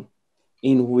panel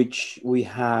in which we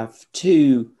have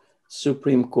two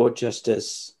Supreme Court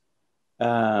justices,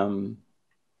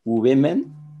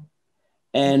 women,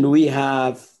 and we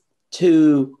have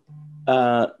two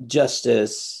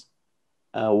justices,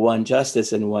 one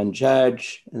justice and one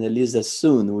judge, and Elisa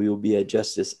soon will be a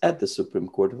justice at the Supreme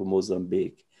Court of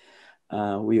Mozambique.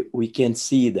 We can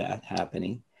see that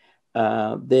happening.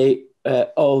 They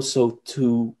also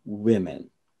two women.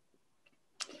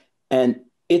 And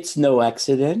it's no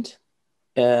accident.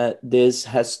 This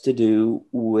has to do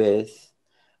with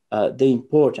the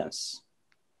importance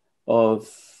of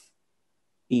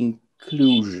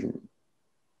inclusion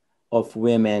of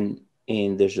women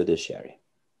in the judiciary.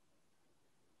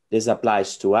 This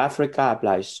applies to Africa,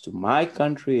 applies to my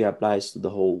country, applies to the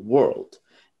whole world,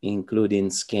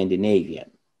 including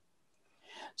Scandinavian.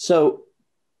 So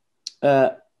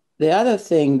the other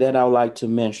thing that I would like to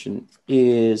mention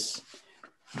is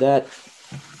that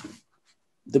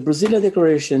the Brasilia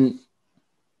Declaration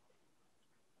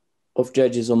of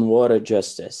Judges on Water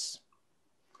Justice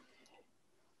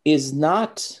is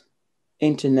not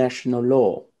international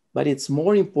law, but it's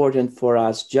more important for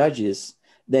us judges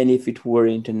than if it were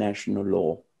international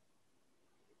law,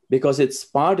 because it's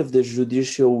part of the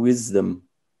judicial wisdom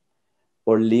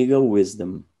or legal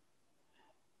wisdom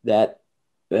that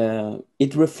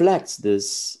it reflects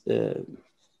this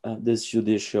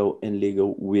judicial and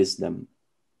legal wisdom.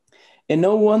 And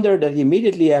no wonder that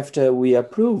immediately after we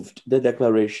approved the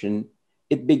declaration,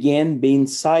 it began being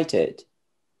cited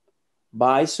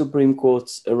by Supreme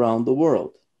Courts around the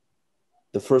world.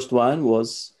 The first one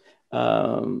was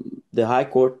the High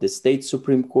Court, the State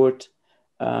Supreme Court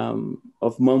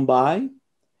of Mumbai.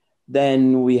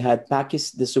 Then we had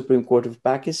the Supreme Court of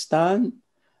Pakistan,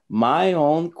 my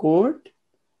own court,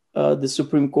 the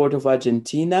Supreme Court of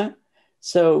Argentina.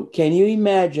 So can you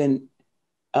imagine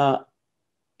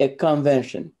a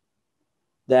convention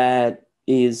that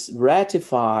is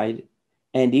ratified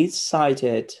and is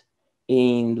cited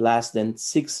in less than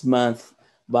 6 months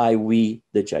by we,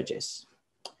 the judges?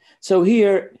 So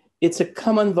here, it's a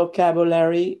common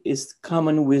vocabulary, it's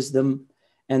common wisdom,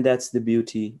 and that's the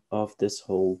beauty of this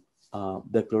whole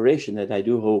declaration that I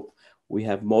do hope we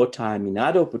have more time in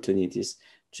other opportunities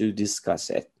to discuss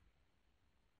it.